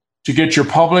to get your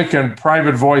public and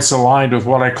private voice aligned with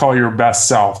what I call your best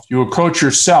self. You will coach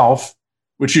yourself,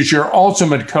 which is your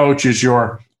ultimate coach, is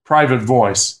your private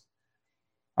voice.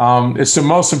 It's the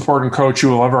most important coach you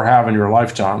will ever have in your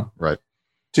lifetime. Right.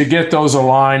 To get those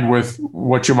aligned with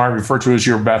what you might refer to as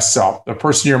your best self, the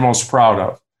person you're most proud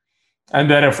of.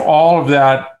 And then if all of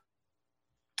that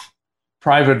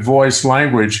private voice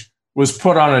language was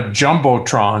put on a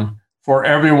jumbotron for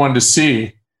everyone to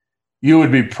see, you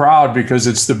would be proud because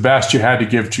it's the best you had to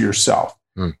give to yourself.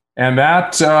 And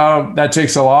that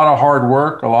takes a lot of hard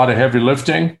work, a lot of heavy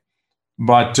lifting.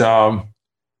 But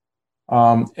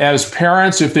as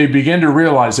parents, if they begin to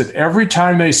realize that every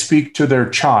time they speak to their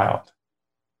child,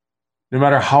 no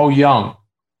matter how young,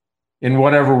 in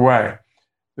whatever way,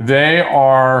 they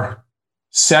are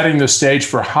setting the stage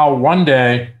for how one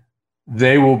day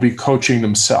they will be coaching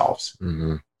themselves.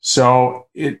 Mm-hmm. So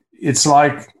it's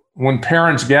like when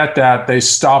parents get that, they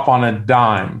stop on a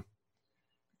dime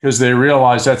because they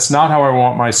realize that's not how I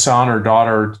want my son or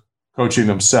daughter coaching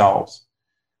themselves.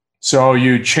 So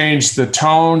you change the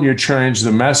tone, you change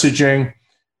the messaging,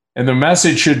 and the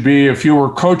message should be, if you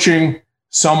were coaching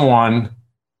someone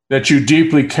that you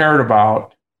deeply cared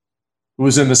about, who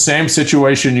was in the same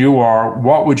situation you are,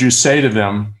 what would you say to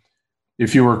them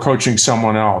if you were coaching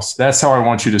someone else? That's how I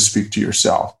want you to speak to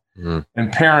yourself. Mm-hmm.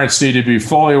 And parents need to be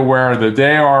fully aware that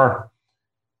they are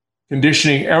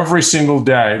conditioning every single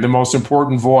day the most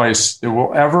important voice that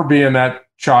will ever be in that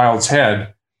child's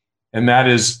head, and that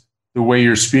is the way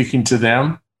you're speaking to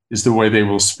them is the way they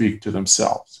will speak to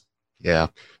themselves. Yeah,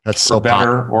 that's so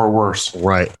better or worse.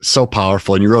 Right, so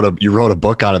powerful. And you wrote a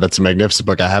book on it. That's a magnificent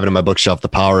book. I have it in my bookshelf. The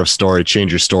Power of Story.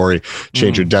 Change your story,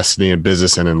 change your destiny in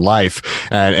business and in life.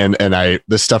 And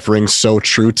this stuff rings so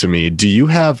true to me. Do you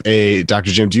have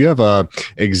Dr. Jim? Do you have a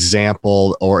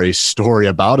example or a story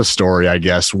about a story, I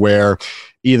guess, where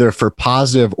either for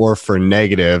positive or for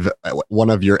negative,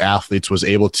 one of your athletes was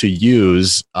able to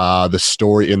use the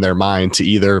story in their mind to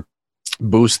either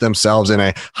boost themselves in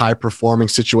a high performing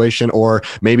situation, or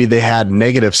maybe they had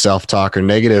negative self-talk or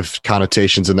negative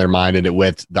connotations in their mind and it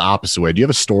went the opposite way? Do you have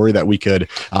a story that we could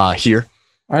hear?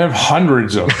 I have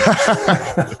hundreds of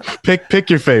them.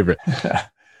 Pick your favorite.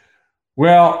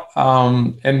 Well,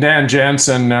 and Dan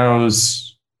Jansen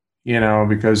knows,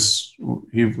 because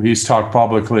he's talked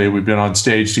publicly. We've been on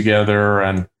stage together,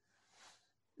 and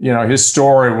his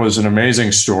story was an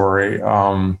amazing story.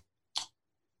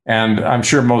 And I'm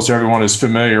sure most everyone is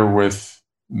familiar with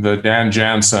the Dan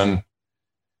Jansen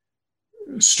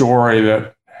story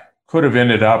that could have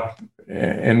ended up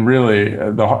in really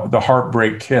the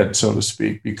heartbreak kid, so to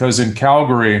speak, because in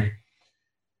Calgary,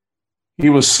 he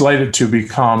was slated to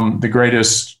become the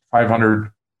greatest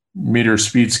 500-meter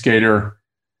speed skater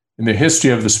in the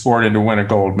history of the sport and to win a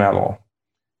gold medal.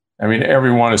 I mean,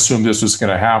 everyone assumed this was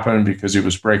going to happen because he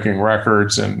was breaking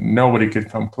records and nobody could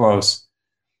come close.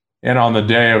 And on the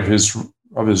day of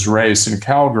his race in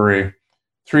Calgary,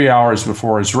 3 hours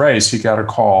before his race, he got a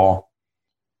call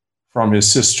from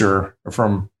his sister, or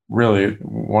from really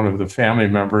one of the family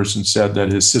members, and said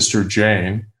that his sister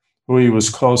Jane, who he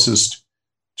was closest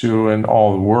to in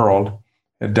all the world,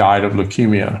 had died of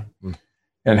leukemia.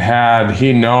 And had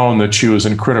he known that she was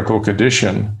in critical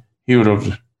condition, he would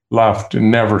have left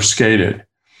and never skated.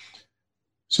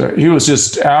 So he was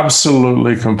just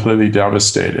absolutely, completely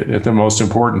devastated at the most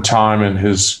important time in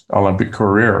his Olympic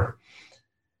career.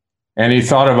 And he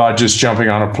thought about just jumping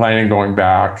on a plane and going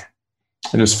back.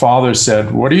 And his father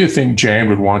said, "What do you think Jane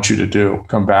would want you to do?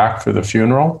 Come back for the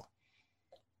funeral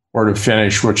or to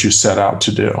finish what you set out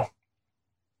to do?"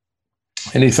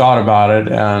 And he thought about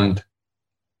it and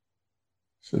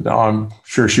said, "No, I'm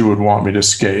sure she would want me to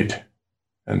skate."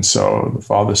 And so the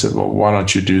father said, "Well, why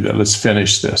don't you do that? Let's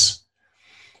finish this."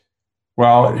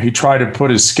 Well, he tried to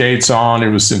put his skates on. He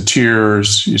was in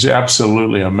tears. He's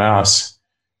absolutely a mess.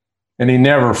 And he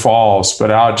never falls, but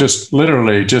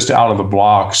literally out of the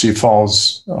blocks, he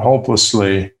falls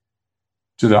hopelessly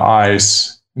to the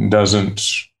ice and doesn't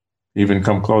even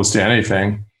come close to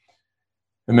anything.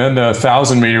 And then the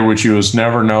 1,000-meter, which he was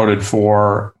never noted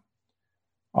for,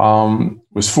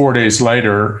 was 4 days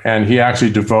later, and he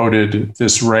actually devoted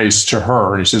this race to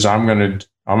her. He says, I'm going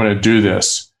to do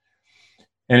this.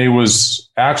 And he was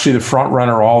actually the front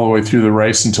runner all the way through the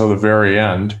race until the very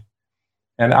end.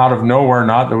 And out of nowhere,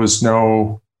 there was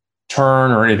no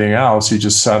turn or anything else, he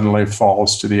just suddenly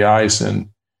falls to the ice and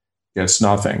gets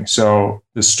nothing. So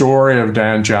the story of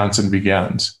Dan Jansen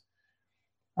begins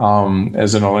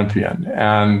as an Olympian.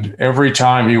 And every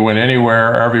time he went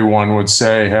anywhere, everyone would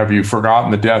say, "Have you forgotten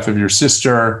the death of your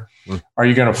sister? Are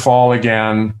you going to fall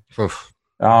again?"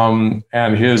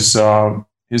 And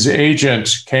his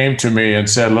agent came to me and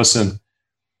said, "Listen,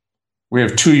 we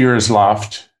have 2 years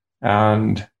left,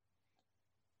 and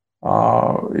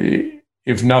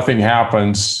if nothing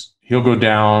happens, he'll go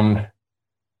down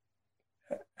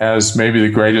as maybe the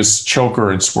greatest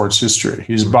choker in sports history.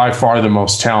 He's by far the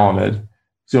most talented.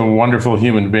 He's a wonderful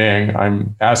human being.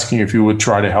 I'm asking if you would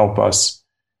try to help us,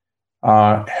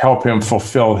 help him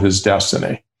fulfill his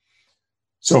destiny."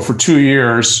 So for 2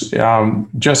 years,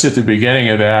 just at the beginning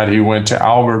of that, he went to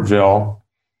Albertville,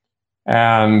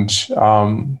 and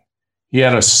he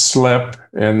had a slip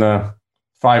in the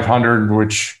 500,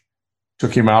 which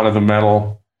took him out of the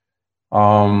medal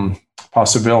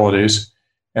possibilities.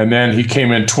 And then he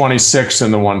came in 26th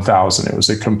in the 1,000. It was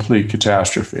a complete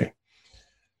catastrophe.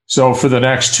 So for the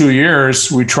next 2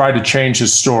 years, we tried to change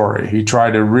his story. He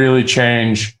tried to really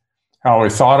change how he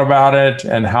thought about it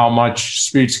and how much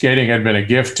speed skating had been a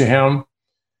gift to him,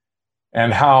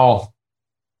 and how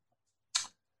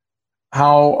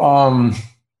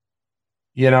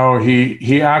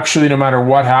he actually, no matter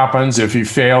what happens, if he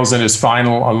fails in his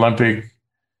final Olympic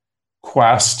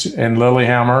quest in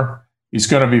Lillehammer, he's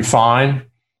going to be fine,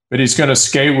 but he's going to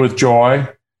skate with joy.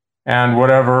 And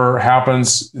whatever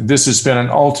happens, this has been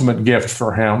an ultimate gift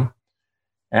for him.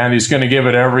 And he's going to give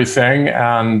it everything.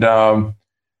 And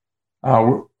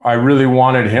I really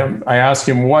wanted him. I asked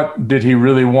him, what did he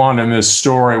really want in this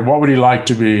story? What would he like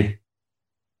to be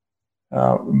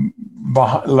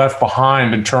left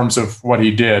behind in terms of what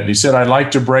he did? He said, I'd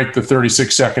like to break the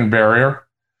 36-second barrier,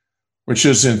 which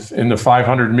is in the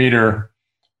 500-meter,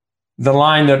 the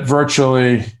line that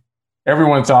virtually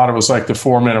everyone thought it was like the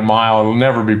 4-minute mile. It'll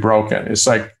never be broken. It's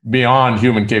like beyond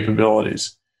human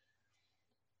capabilities.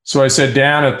 So I said,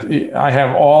 Dan, I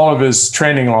have all of his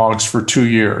training logs for 2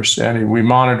 years, and we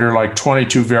monitor like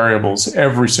 22 variables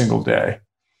every single day.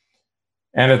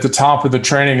 And at the top of the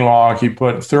training log, he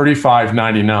put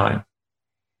 35.99.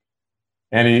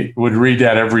 And he would read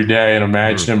that every day and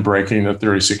imagine him breaking the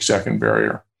 36-second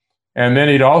barrier. And then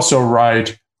he'd also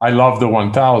write, I love the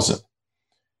 1,000.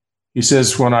 He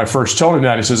says, when I first told him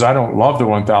that, he says, I don't love the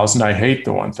 1,000. I hate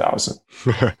the 1,000.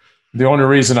 The only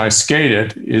reason I skate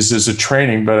it is as a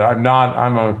training, but I'm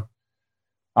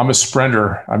a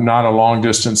sprinter. I'm not a long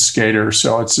distance skater.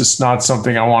 So it's just not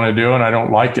something I want to do, and I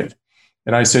don't like it.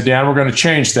 And I said, Dan, we're going to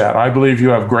change that. I believe you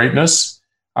have greatness.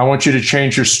 I want you to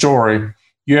change your story.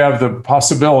 You have the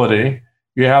possibility,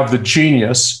 you have the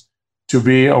genius to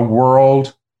be a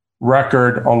world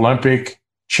record Olympic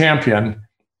champion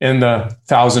in the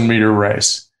 1,000-meter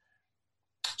race.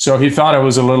 So he thought it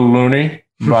was a little loony,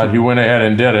 but he went ahead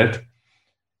and did it.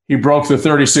 He broke the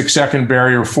 36-second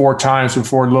barrier 4 times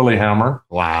before Lillehammer.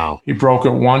 Wow. He broke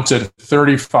it once at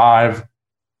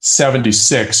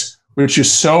 35.76, which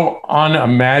is so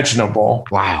unimaginable.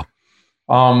 Wow.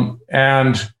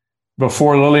 And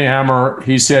before Lillehammer,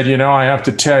 he said, I have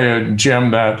to tell you, Jim,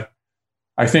 that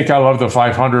I think I love the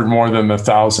 500 more than the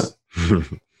 1,000.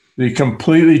 He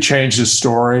completely changed his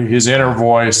story, his inner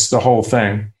voice, the whole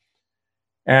thing.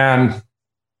 And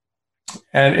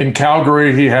in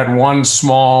Calgary, he had one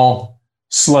small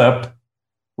slip,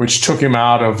 which took him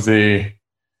out of the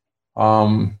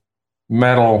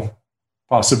medal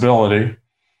possibility.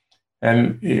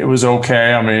 And it was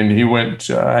okay. I mean, he went,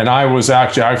 and I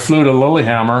flew to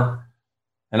Lillehammer,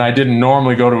 and I didn't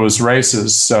normally go to his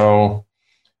races. So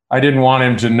I didn't want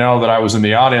him to know that I was in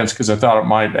the audience because I thought it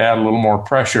might add a little more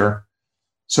pressure.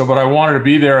 But I wanted to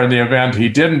be there in the event. He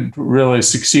didn't really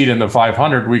succeed in the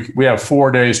 500. We have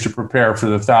 4 days to prepare for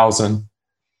the 1,000.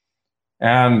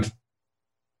 And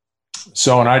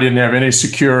I didn't have any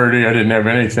security. I didn't have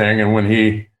anything. And when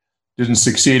he didn't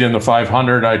succeed in the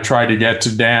 500, I tried to get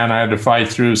to Dan. I had to fight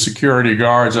through security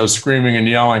guards. I was screaming and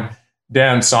yelling.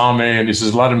 Dan saw me and he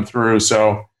says, let him through.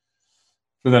 So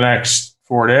for the next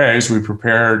 4 days, we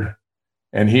prepared,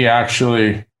 and he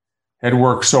actually had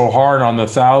worked so hard on the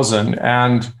 1,000.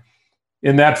 And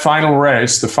in that final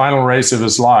race, the final race of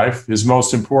his life, his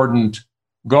most important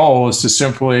goal is to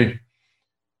simply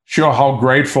show how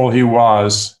grateful he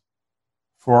was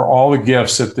for all the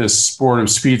gifts that this sport of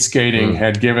speed skating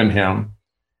had given him,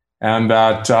 and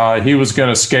that he was going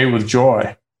to skate with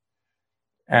joy.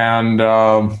 And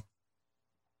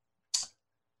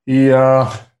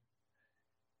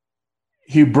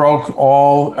he broke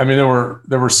all. I mean,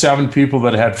 there were 7 people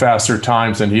that had faster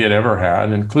times than he had ever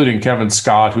had, including Kevin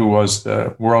Scott, who was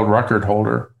the world record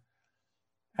holder.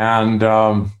 And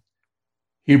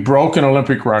he broke an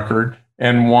Olympic record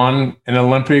and won an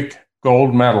Olympic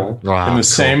gold medal in the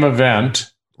same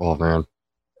event. Oh, man.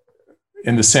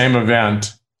 In the same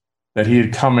event that he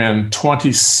had come in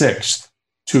 26th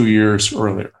 2 years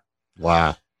earlier.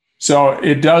 Wow. So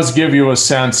it does give you a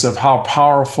sense of how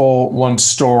powerful one's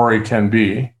story can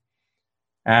be.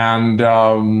 And,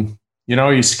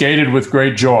 he skated with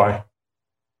great joy.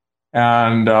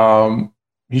 And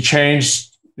he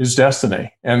changed his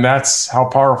destiny. And that's how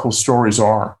powerful stories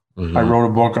are. Mm-hmm. I wrote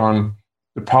a book on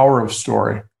the power of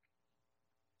story.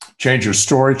 Change your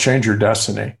story, change your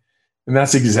destiny. And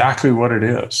that's exactly what it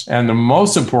is. And the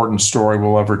most important story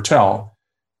we'll ever tell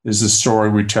is the story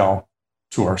we tell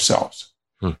to ourselves.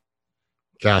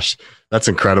 Gosh, that's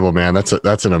incredible, man.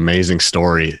 That's an amazing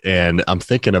story. And I'm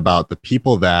thinking about the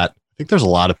people that, I think there's a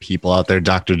lot of people out there,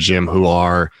 Dr. Jim, who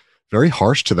are very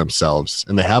harsh to themselves,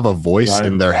 and they have a voice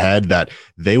in their head that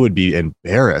they would be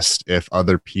embarrassed if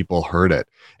other people heard it.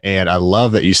 And I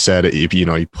love that you said, if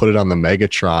you put it on the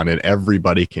Megatron and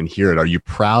everybody can hear it. Are you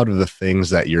proud of the things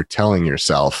that you're telling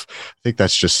yourself? I think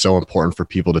that's just so important for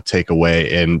people to take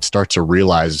away and start to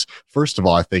realize. First of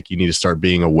all, I think you need to start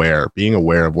being aware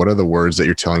of what are the words that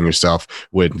you're telling yourself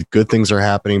when good things are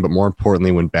happening, but more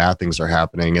importantly, when bad things are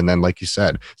happening. And then, like you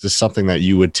said, is this something that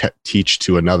you would teach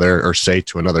to another, or say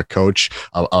to another coach,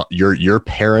 your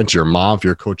parents, your mom, if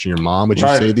you're coaching your mom, would you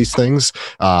say these things?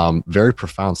 Very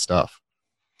profound stuff.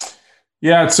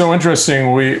 Yeah, it's so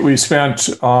interesting. We spent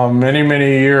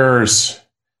many years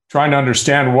trying to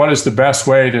understand what is the best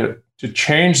way to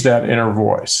change that inner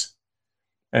voice.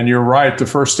 And you're right, the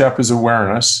first step is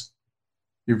awareness.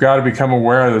 You've got to become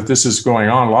aware that this is going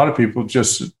on. A lot of people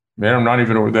a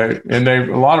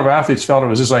lot of athletes felt it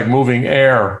was just like moving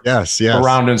air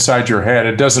around inside your head.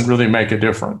 It doesn't really make a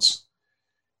difference.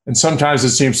 And sometimes it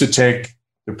seems to take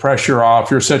the pressure off.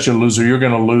 You're such a loser, you're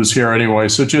going to lose here anyway.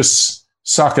 So just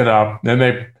suck it up.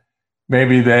 Then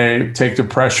maybe they take the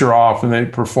pressure off and they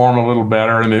perform a little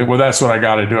better. And that's what I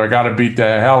got to do. I got to beat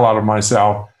the hell out of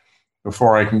myself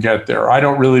before I can get there. I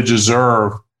don't really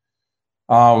deserve,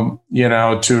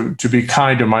 to be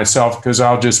kind to myself, because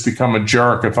I'll just become a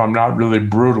jerk if I'm not really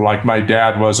brutal like my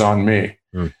dad was on me.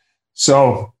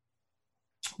 So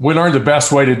we learned the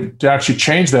best way to actually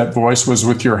change that voice was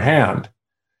with your hand,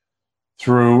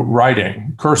 through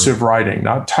writing, cursive writing,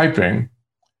 not typing,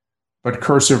 but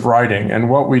cursive writing. And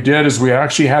what we did is we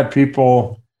actually had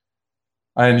people,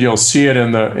 and you'll see it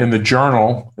in the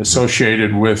journal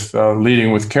associated with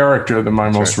Leading with Character, my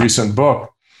most recent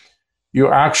book. You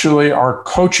actually are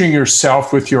coaching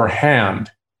yourself with your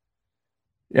hand,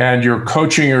 and you're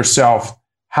coaching yourself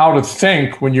how to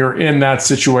think when you're in that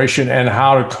situation, and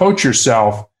how to coach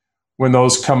yourself when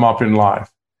those come up in life.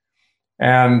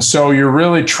 And so you're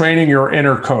really training your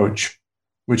inner coach,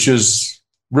 which is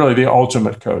really the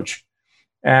ultimate coach.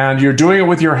 And you're doing it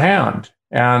with your hand.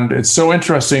 And it's so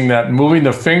interesting that moving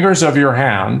the fingers of your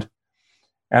hand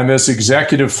and this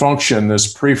executive function,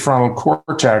 this prefrontal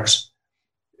cortex,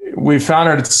 we found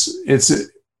that it's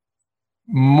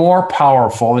more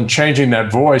powerful in changing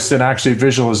that voice than actually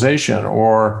visualization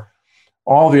or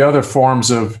all the other forms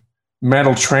of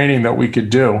mental training that we could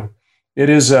do.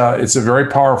 It's a very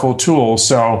powerful tool.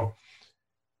 So,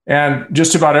 and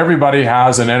just about everybody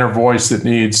has an inner voice that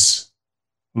needs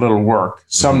little work.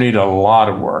 Some need a lot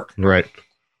of work. Right.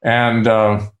 And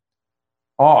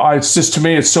it's just, to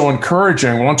me, it's so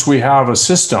encouraging once we have a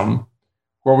system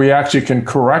where we actually can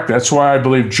correct. That's why I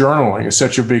believe journaling is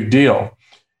such a big deal.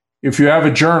 If you have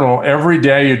a journal, every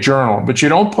day you journal, but you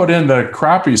don't put in the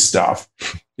crappy stuff.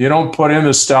 You don't put in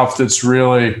the stuff that's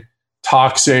really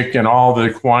toxic and all the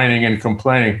whining and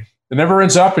complaining. It never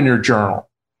ends up in your journal.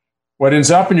 What ends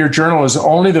up in your journal is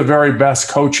only the very best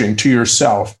coaching to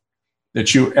yourself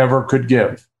that you ever could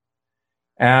give.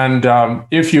 And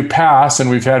if you pass, and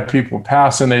we've had people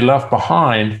pass and they left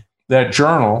behind that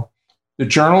journal, the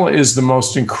journal is the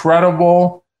most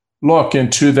incredible look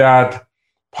into that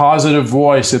positive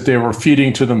voice that they were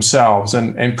feeding to themselves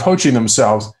and coaching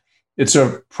themselves. It's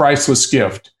a priceless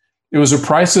gift. It was a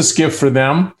priceless gift for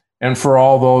them and for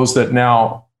all those that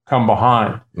now come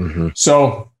behind. Mm-hmm.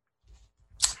 So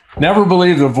never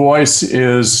believe the voice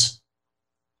is,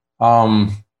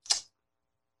 the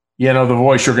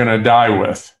voice you're going to die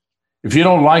with. If you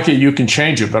don't like it, you can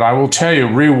change it. But I will tell you,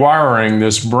 rewiring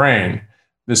this brain,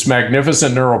 this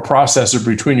magnificent neural processor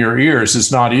between your ears,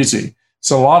 is not easy. It's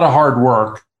a lot of hard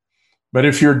work. But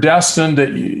if you're destined,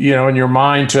 in your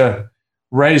mind to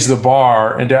raise the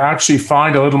bar and to actually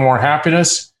find a little more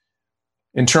happiness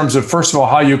in terms of, first of all,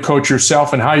 how you coach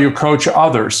yourself and how you coach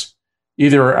others,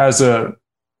 either as an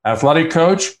athletic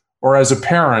coach or as a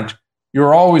parent,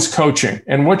 you're always coaching.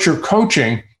 And what you're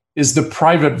coaching is the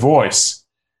private voice.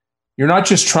 You're not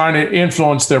just trying to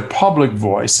influence their public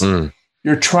voice.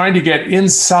 You're trying to get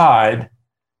inside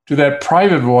to that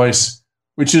private voice,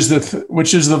 which is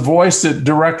the voice that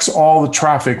directs all the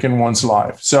traffic in one's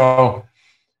life. So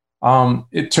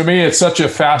to me, it's such a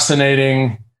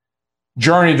fascinating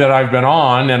journey that I've been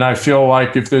on. And I feel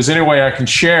like if there's any way I can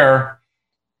share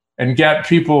and get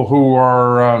people who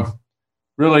are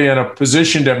really in a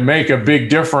position to make a big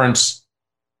difference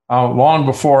long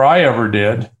before I ever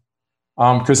did,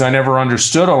 because I never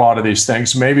understood a lot of these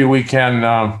things, maybe we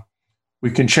can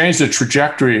change the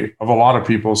trajectory of a lot of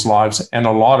people's lives and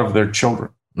a lot of their children.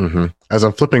 Mm-hmm. As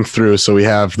I'm flipping through, so we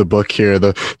have the book here,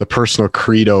 the Personal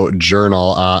Credo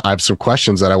Journal. I have some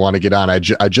questions that I want to get on. I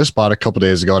just bought a couple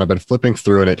days ago, and I've been flipping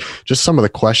through, and it just some of the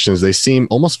questions, they seem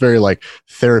almost very like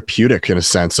therapeutic in a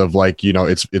sense of like,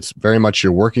 it's very much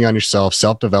you're working on yourself,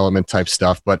 self-development type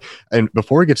stuff. And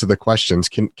before we get to the questions,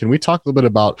 can we talk a little bit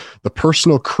about the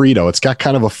Personal Credo? It's got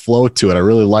kind of a flow to it. I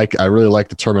really like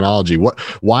the terminology.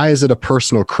 Why is it a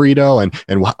personal credo, and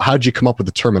how did you come up with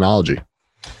the terminology?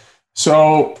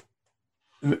 So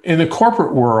in the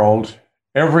corporate world,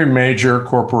 every major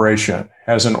corporation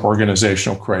has an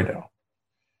organizational credo.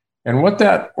 And what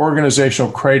that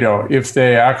organizational credo, if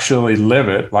they actually live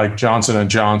it, like Johnson &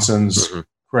 Johnson's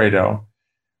credo,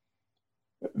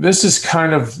 this is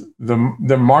kind of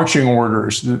the marching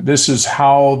orders. This is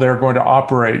how they're going to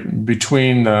operate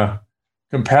between the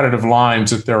competitive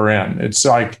lines that they're in. It's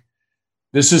like,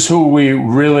 this is who we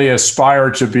really aspire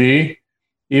to be,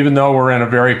 even though we're in a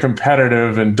very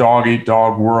competitive and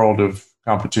dog-eat-dog world of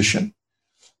competition.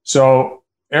 So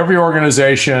every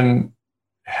organization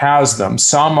has them.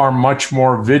 Some are much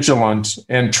more vigilant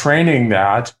in training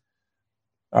that,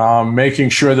 making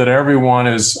sure that everyone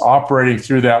is operating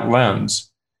through that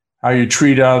lens. How you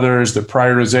treat others, the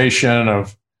prioritization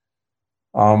of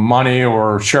money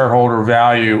or shareholder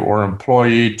value or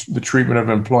the treatment of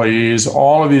employees,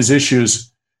 all of these issues,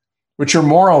 which are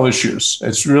moral issues.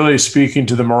 It's really speaking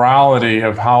to the morality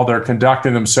of how they're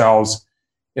conducting themselves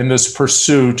in this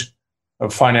pursuit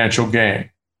of financial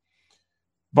gain.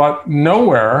 But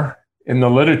nowhere in the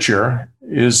literature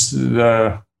is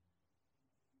the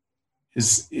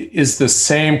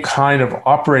same kind of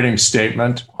operating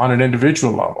statement on an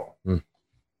individual level.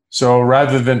 So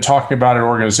rather than talking about it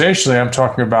organizationally, I'm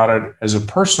talking about it as a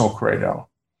personal credo.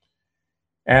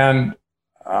 And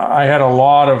I had a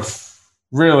lot of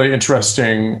really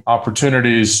interesting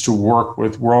opportunities to work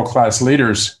with world-class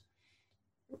leaders.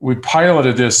 We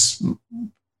piloted this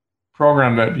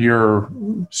program that you're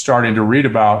starting to read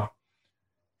about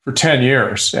for 10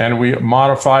 years, and we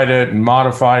modified it and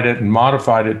modified it and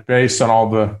modified it based on all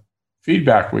the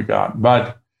feedback we got.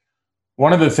 But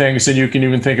one of the things, and you can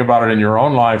even think about it in your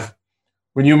own life,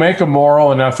 when you make a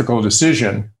moral and ethical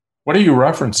decision, what are you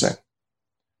referencing?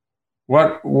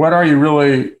 What are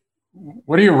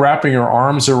you wrapping your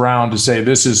arms around to say,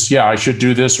 this is, I should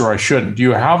do this or I shouldn't? Do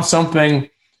you have something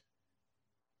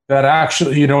that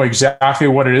actually, you know exactly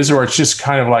what it is, or it's just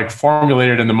kind of like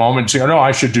formulated in the moment, saying, oh, no,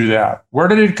 I should do that? Where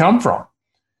did it come from?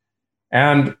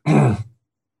 And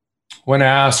when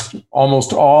asked,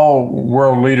 almost all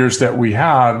world leaders that we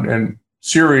had and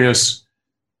serious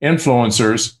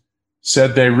influencers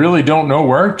said they really don't know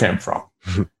where it came from.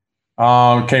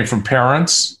 It came from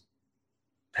parents.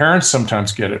 Parents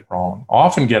sometimes get it wrong,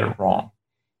 often get it wrong.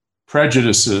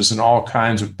 Prejudices and all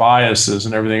kinds of biases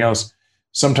and everything else.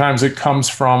 Sometimes it comes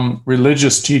from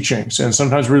religious teachings, and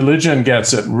sometimes religion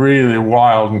gets it really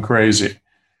wild and crazy.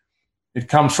 It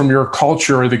comes from your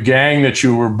culture or the gang that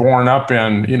you were born up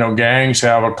in. You know, gangs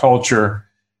have a culture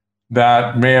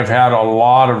that may have had a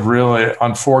lot of really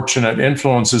unfortunate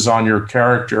influences on your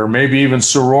character, maybe even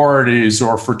sororities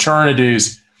or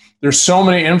fraternities. There's so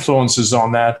many influences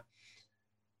on that.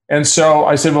 And so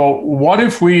I said, well, what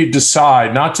if we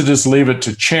decide not to just leave it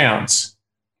to chance,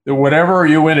 that whatever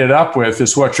you ended up with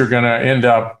is what you're going to end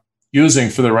up using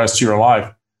for the rest of your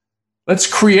life? Let's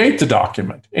create the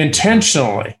document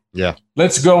intentionally. Yeah.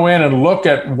 Let's go in and look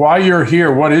at why you're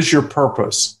here. What is your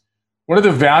purpose? What are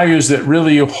the values that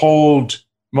really you hold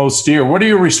most dear? What do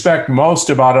you respect most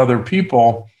about other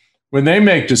people when they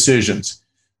make decisions?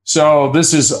 So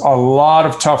this is a lot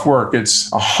of tough work.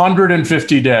 It's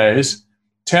 150 days,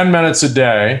 10 minutes a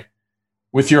day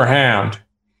with your hand.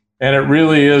 And it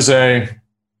really is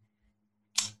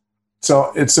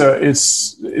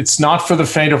it's not for the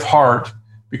faint of heart,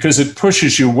 because it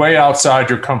pushes you way outside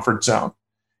your comfort zone.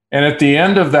 And at the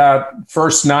end of that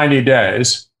first 90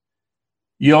 days,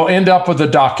 you'll end up with a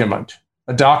document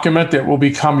that will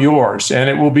become yours. And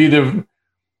it will be the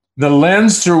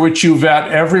lens through which you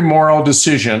vet every moral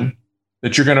decision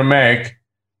that you're going to make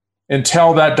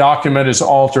until that document is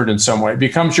altered in some way. It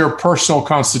becomes your personal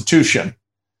constitution.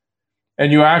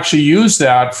 And you actually use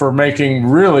that for making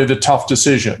really the tough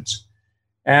decisions.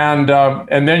 And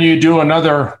then you do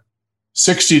another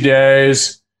 60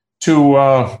 days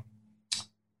to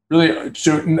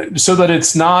so that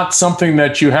it's not something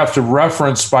that you have to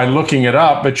reference by looking it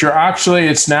up, but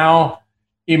it's now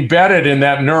embedded in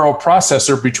that neural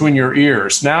processor between your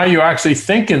ears. Now you actually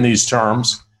think in these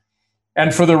terms.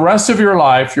 And for the rest of your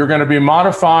life, you're going to be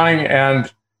modifying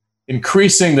and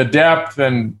increasing the depth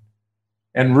and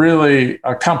really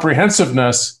a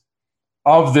comprehensiveness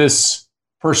of this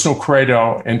personal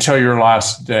credo until your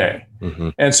last day. Mm-hmm.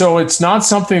 And so it's not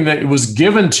something that was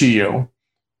given to you.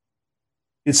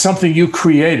 It's something you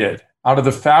created out of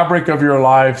the fabric of your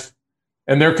life.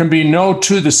 And there can be no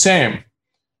two the same,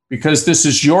 because this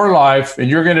is your life and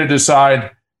you're going to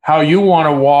decide how you want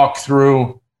to walk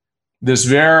through this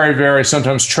very, very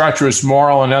sometimes treacherous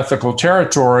moral and ethical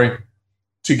territory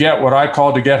to get what I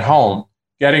call to get home.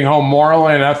 Getting home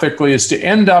morally and ethically is to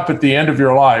end up at the end of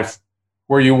your life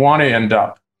where you want to end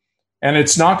up. And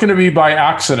it's not going to be by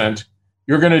accident.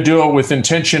 You're going to do it with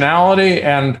intentionality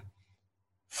and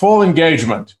full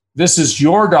engagement. This is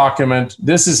your document.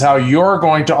 This is how you're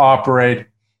going to operate.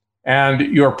 And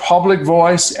your public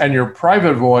voice and your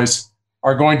private voice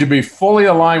are going to be fully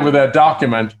aligned with that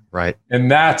document. Right. And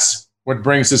that's what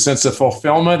brings a sense of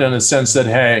fulfillment and a sense that,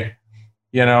 hey,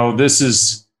 you know, this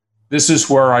is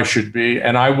where I should be,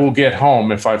 and I will get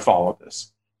home if I follow this.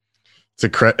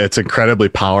 It's incredibly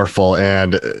powerful.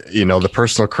 And, you know, the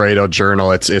Personal Credo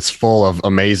Journal, it's full of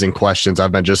amazing questions.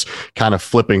 I've been just kind of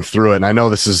flipping through it. And I know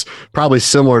this is probably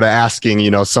similar to asking, you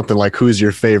know, something like, who's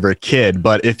your favorite kid?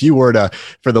 But if you were to,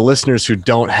 for the listeners who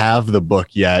don't have the book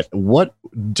yet,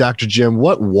 Dr. Jim,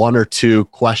 what one or two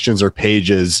questions or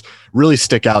pages really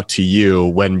stick out to you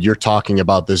when you're talking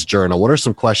about this journal? What are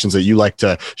some questions that you like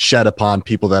to shed upon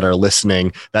people that are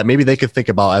listening that maybe they could think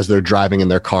about as they're driving in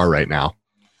their car right now?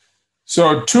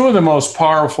 So two of the most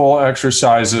powerful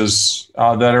exercises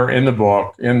that are in the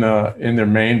book, in the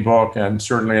main book, and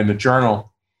certainly in the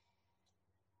journal,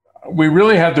 we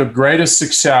really had the greatest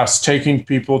success taking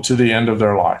people to the end of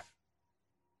their life.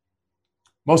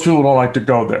 Most people don't like to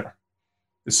go there.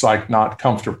 It's like not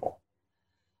comfortable.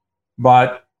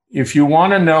 But if you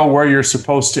want to know where you're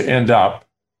supposed to end up,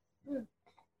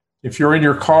 if you're in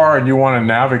your car and you want to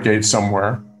navigate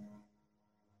somewhere,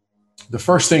 the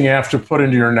first thing you have to put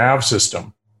into your nav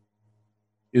system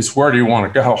is, where do you want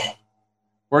to go?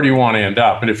 Where do you want to end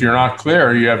up? And if you're not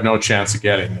clear, you have no chance of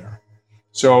getting there.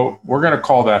 So we're going to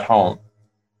call that home.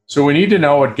 So we need to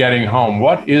know what getting home,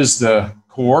 what is the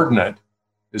coordinate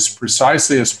as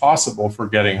precisely as possible for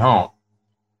getting home.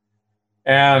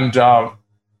 And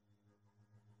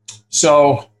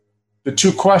so the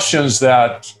two questions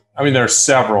that, I mean, there's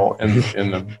several in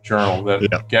the journal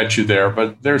that get you there,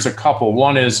 but there's a couple.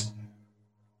 One is,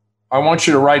 I want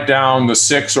you to write down the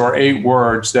 6 or 8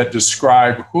 words that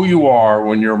describe who you are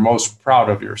when you're most proud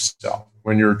of yourself,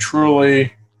 when you're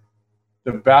truly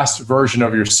the best version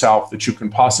of yourself that you can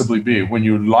possibly be, when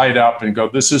you light up and go,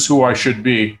 this is who I should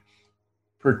be,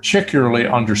 particularly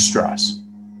under stress.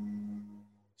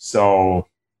 So,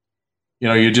 you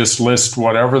know, you just list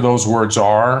whatever those words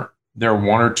are. They're 1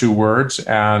 or 2 words,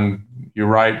 and you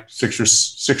write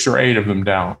 6 or 8 of them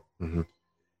down. Mm-hmm.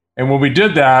 And when we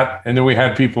did that, and then we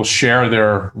had people share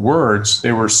their words,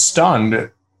 they were stunned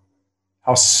at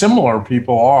how similar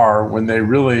people are when they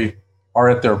really are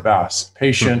at their best.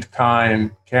 Patient,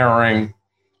 kind, caring,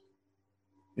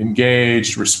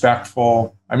 engaged,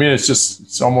 respectful. I mean,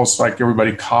 it's almost like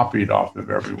everybody copied off of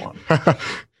everyone.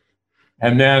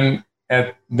 And then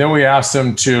we asked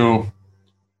them to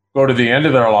go to the end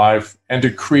of their life and to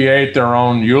create their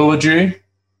own eulogy.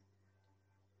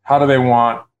 How do they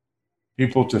want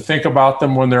people to think about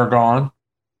them when they're gone?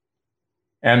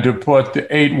 And to put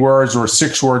the 8 words or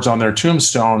 6 words on their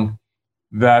tombstone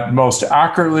that most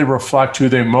accurately reflect who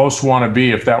they most want to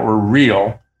be if that were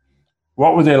real.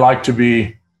 What would they like to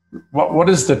be? What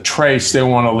is the trace they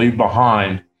want to leave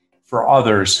behind for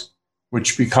others,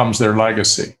 which becomes their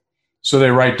legacy? So they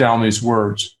write down these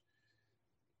words.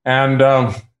 And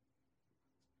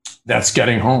that's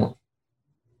getting home.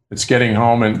 It's getting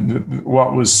home. And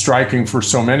what was striking for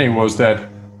so many was that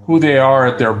who they are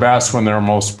at their best when they're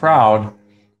most proud,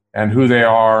 and who they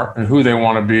are and who they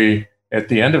want to be at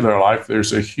the end of their life,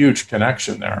 there's a huge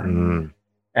connection there. Mm.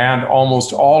 And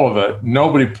almost all of it,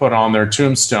 nobody put on their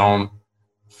tombstone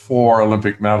 4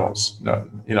 Olympic medals. No,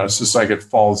 you know, it's just like it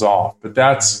falls off.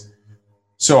 But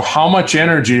so how much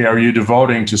energy are you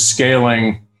devoting to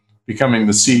scaling, becoming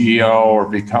the CEO or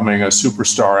becoming a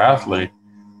superstar athlete,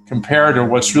 compared to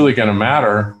what's really going to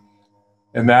matter?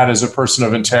 And that is a person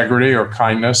of integrity or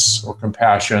kindness or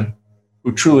compassion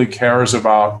who truly cares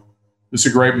about, who's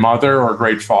a great mother or a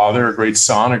great father, a great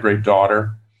son, a great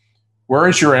daughter. Where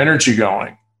is your energy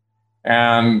going?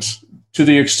 And to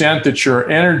the extent that your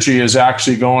energy is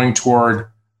actually going toward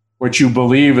what you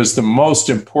believe is the most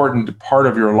important part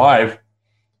of your life,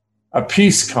 a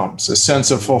peace comes, a sense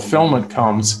of fulfillment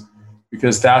comes,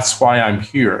 because that's why I'm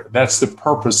here. That's the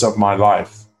purpose of my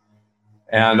life.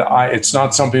 And it's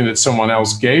not something that someone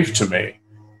else gave to me.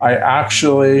 I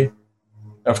actually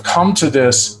have come to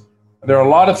this there are a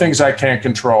lot of things I can't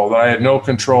control, that I had no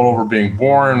control over: being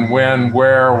born, when,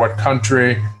 where, what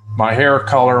country, my hair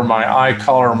color, my eye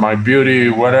color, my beauty,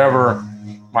 whatever,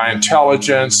 my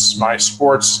intelligence, my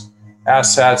sports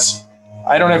assets.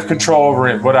 I don't have control over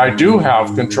it, but I do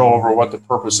have control over what the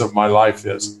purpose of my life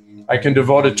is. I can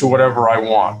devote it to whatever I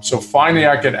want. So finally,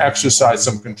 I can exercise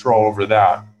some control over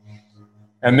that.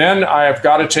 And then I have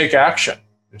got to take action.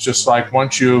 It's just like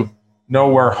once you know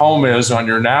where home is on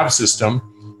your nav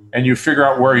system and you figure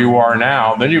out where you are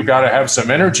now, then you've got to have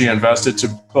some energy invested to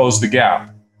close the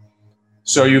gap.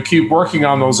 So you keep working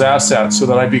on those assets so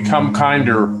that I become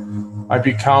kinder, I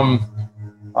become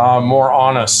more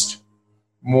honest,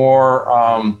 more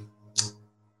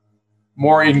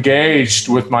engaged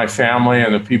with my family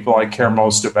and the people I care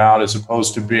most about, as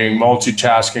opposed to being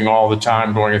multitasking all the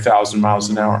time, going 1,000 miles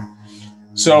an hour.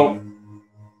 So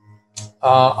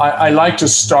I like to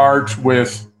start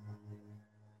with,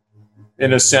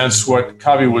 in a sense, what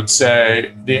Covey would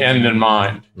say, the end in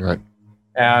mind. Right.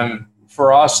 And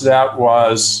for us, that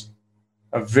was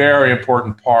a very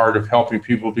important part of helping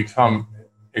people become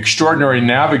extraordinary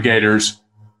navigators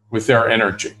with their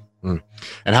energy.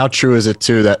 And how true is it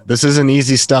too that this isn't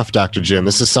easy stuff, Dr. Jim?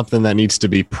 This is something that needs to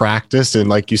be practiced. And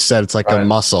like you said, it's like a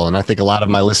muscle. And I think a lot of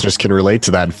my listeners can relate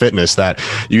to that in fitness, that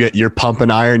you're pumping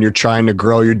iron, you're trying to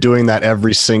grow, you're doing that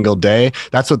every single day.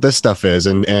 That's what this stuff is.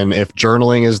 And if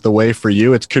journaling is the way for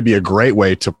you, it could be a great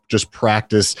way to just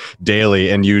practice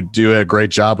daily. And you do a great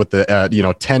job with the,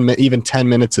 10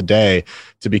 minutes a day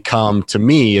to become, to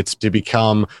me, it's to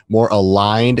become more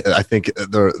aligned. I think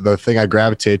the thing I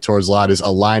gravitate towards a lot is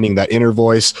aligning that inner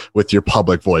voice with your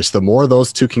public voice. The more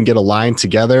those two can get aligned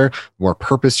together, the more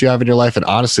purpose you have in your life. And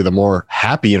honestly, the more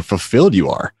happy and fulfilled you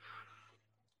are.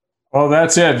 Well,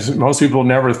 that's it. Most people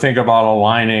never think about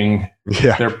aligning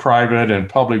their private and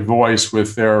public voice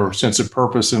with their sense of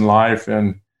purpose in life.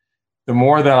 And the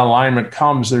more that alignment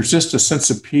comes, there's just a sense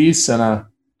of peace, and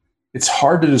it's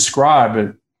hard to describe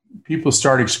it. People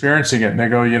start experiencing it and they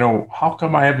go, how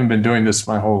come I haven't been doing this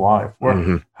my whole life?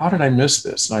 How did I miss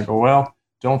this? And I go, well,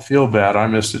 don't feel bad. I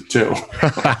missed it too.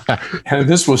 And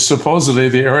this was supposedly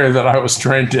the area that I was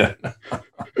trained in.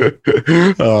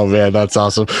 Oh man, that's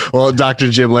awesome. Well, Dr.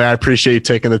 Jim Loehr, I appreciate you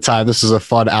taking the time. This is a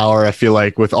fun hour. I feel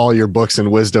like with all your books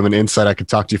and wisdom and insight, I could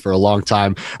talk to you for a long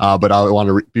time, but I want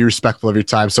to be respectful of your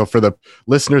time. So for the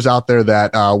listeners out there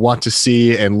that want to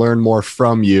see and learn more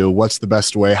from you, what's the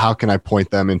best way? How can I point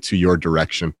them into your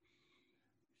direction?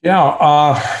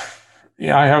 I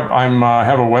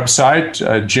have a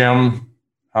website, jim-loehr.com.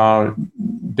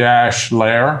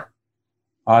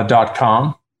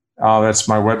 That's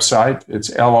my website.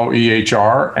 It's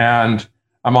LOEHR, and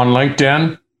I'm on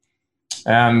LinkedIn.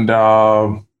 And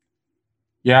I'm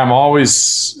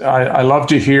always, I love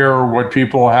to hear what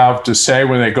people have to say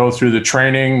when they go through the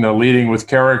training, the leading with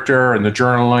character and the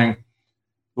journaling.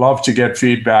 Love to get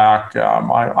feedback.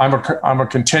 I'm a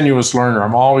continuous learner.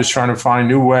 I'm always trying to find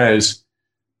new ways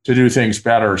to do things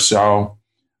better. So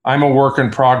I'm a work in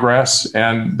progress,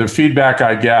 and the feedback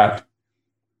I get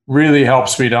really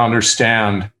helps me to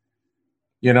understand,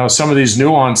 some of these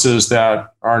nuances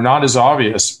that are not as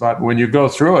obvious, but when you go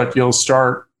through it, you'll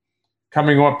start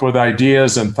coming up with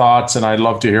ideas and thoughts, and I'd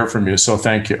love to hear from you. So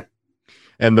thank you.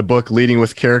 And the book, Leading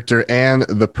with Character and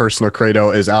the Personal Credo,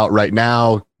 is out right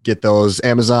now. Get those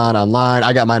Amazon, online.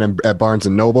 I got mine at Barnes &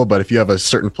 Noble, but if you have a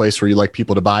certain place where you like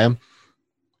people to buy them.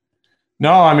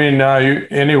 No, I mean,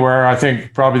 anywhere. I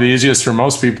think probably the easiest for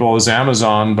most people is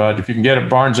Amazon, but if you can get it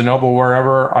Barnes & Noble,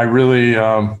 wherever, I really,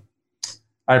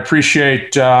 I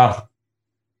appreciate the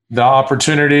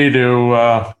opportunity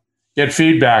to get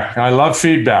feedback. I love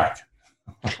feedback.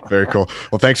 Very cool.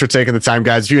 Well, thanks for taking the time,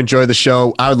 guys. If you enjoyed the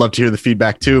show, I would love to hear the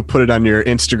feedback too. Put it on your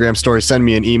Instagram story. Send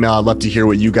me an email. I'd love to hear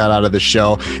what you got out of the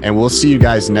show. And we'll see you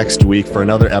guys next week for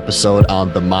another episode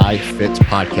on the My Fit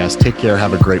Podcast. Take care.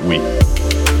 Have a great week.